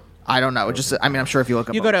 Openpath.com? I don't know. I'm sure if you look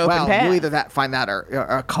up, you go to Open Path. You'll either find that or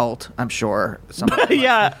a cult. I'm sure.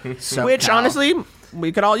 Yeah, which honestly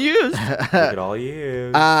we could all use.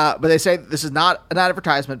 But they say this is not an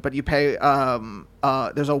advertisement, but you pay.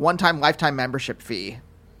 There's a one-time lifetime membership fee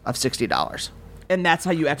of $60, and that's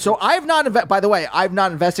how you. So I've not. By the way, I've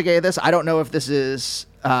not investigated this. I don't know if this is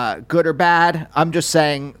good or bad. I'm just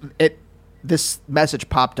saying it. This message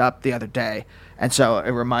popped up the other day, and so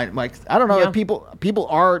it reminded. I don't know if people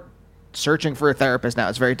are searching for a therapist now.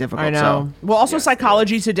 It's very difficult. I know. Well, also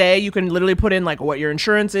Psychology Today, you can literally put in what your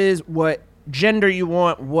insurance is, what gender you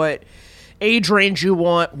want, what age range you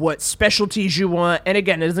want, what specialties you want. And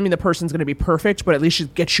again, it doesn't mean the person's going to be perfect, but at least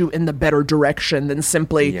it gets you in the better direction than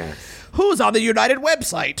simply who's on the United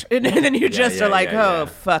website. And then you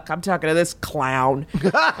fuck, I'm talking to this clown.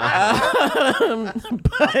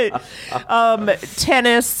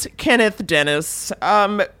 Tennis, Kenneth Dennis,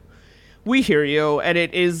 we hear you, and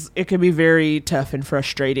it can be very tough and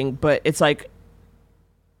frustrating, but it's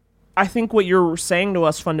I think what you're saying to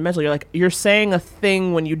us fundamentally, you're saying a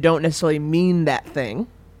thing when you don't necessarily mean that thing,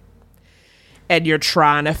 and you're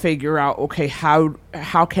trying to figure out, okay, how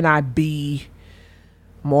can I be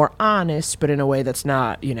more honest, but in a way that's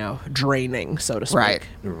not, draining, so to speak.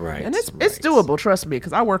 Right. And it's doable, trust me,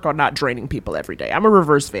 because I work on not draining people every day. I'm a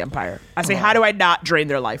reverse vampire. I say, how do I not drain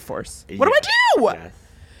their life force? What do I do? Yes.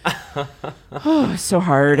 Oh, it's so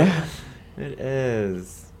hard. It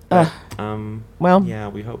is. Well, yeah,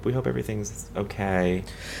 we hope everything's okay.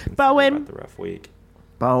 Bowen. About the rough week.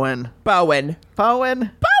 Bowen, what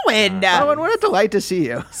a delight to see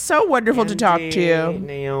you. So wonderful to talk to you.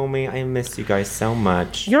 Naomi, I miss you guys so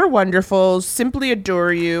much. You're wonderful. Simply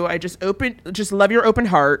adore you. I just love your open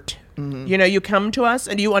heart. Mm-hmm. You come to us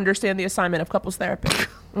and you understand the assignment of couples therapy.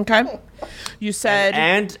 Okay? You said...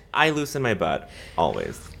 And I loosen my butt.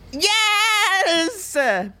 Always. Yes!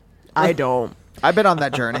 I don't. I've been on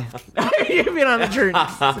that journey. You've been on the journey.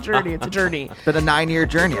 It's a journey. It's been a 9-year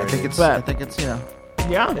journey. I think it's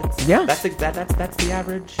Yeah. That's the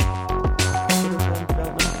average.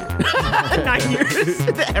 9 years.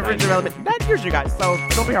 The average development. 9 years, you guys. So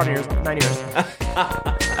don't be hard on yours. 9 years.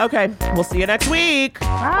 Okay. We'll see you next week.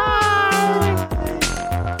 Bye.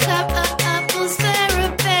 Couples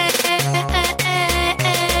therapy.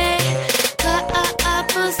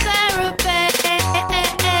 Couples therapy.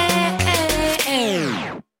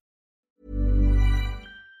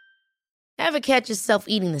 Ever catch yourself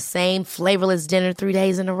eating the same flavorless dinner 3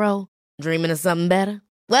 days in a row? Dreaming of something better?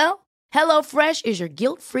 Well, HelloFresh is your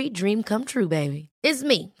guilt-free dream come true, baby. It's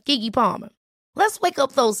me, Keke Palmer. Let's wake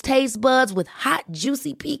up those taste buds with hot,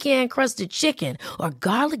 juicy pecan-crusted chicken or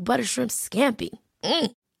garlic butter shrimp scampi.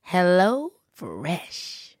 Hello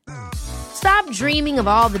Fresh. Stop dreaming of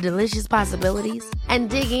all the delicious possibilities and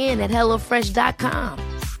dig in at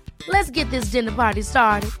HelloFresh.com. Let's get this dinner party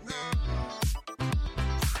started.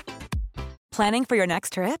 Planning for your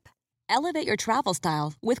next trip? Elevate your travel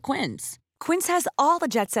style with Quince. Quince has all the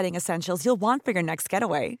jet-setting essentials you'll want for your next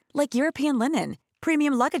getaway, like European linen,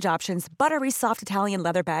 premium luggage options, buttery soft Italian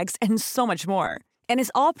leather bags, and so much more. And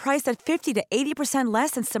is all priced at 50 to 80%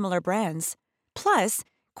 less than similar brands. Plus,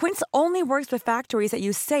 Quince only works with factories that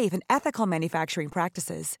use safe and ethical manufacturing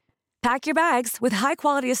practices. Pack your bags with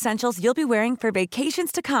high-quality essentials you'll be wearing for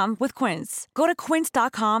vacations to come with Quince. Go to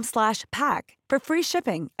quince.com/pack for free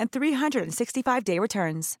shipping and 365-day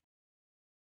returns.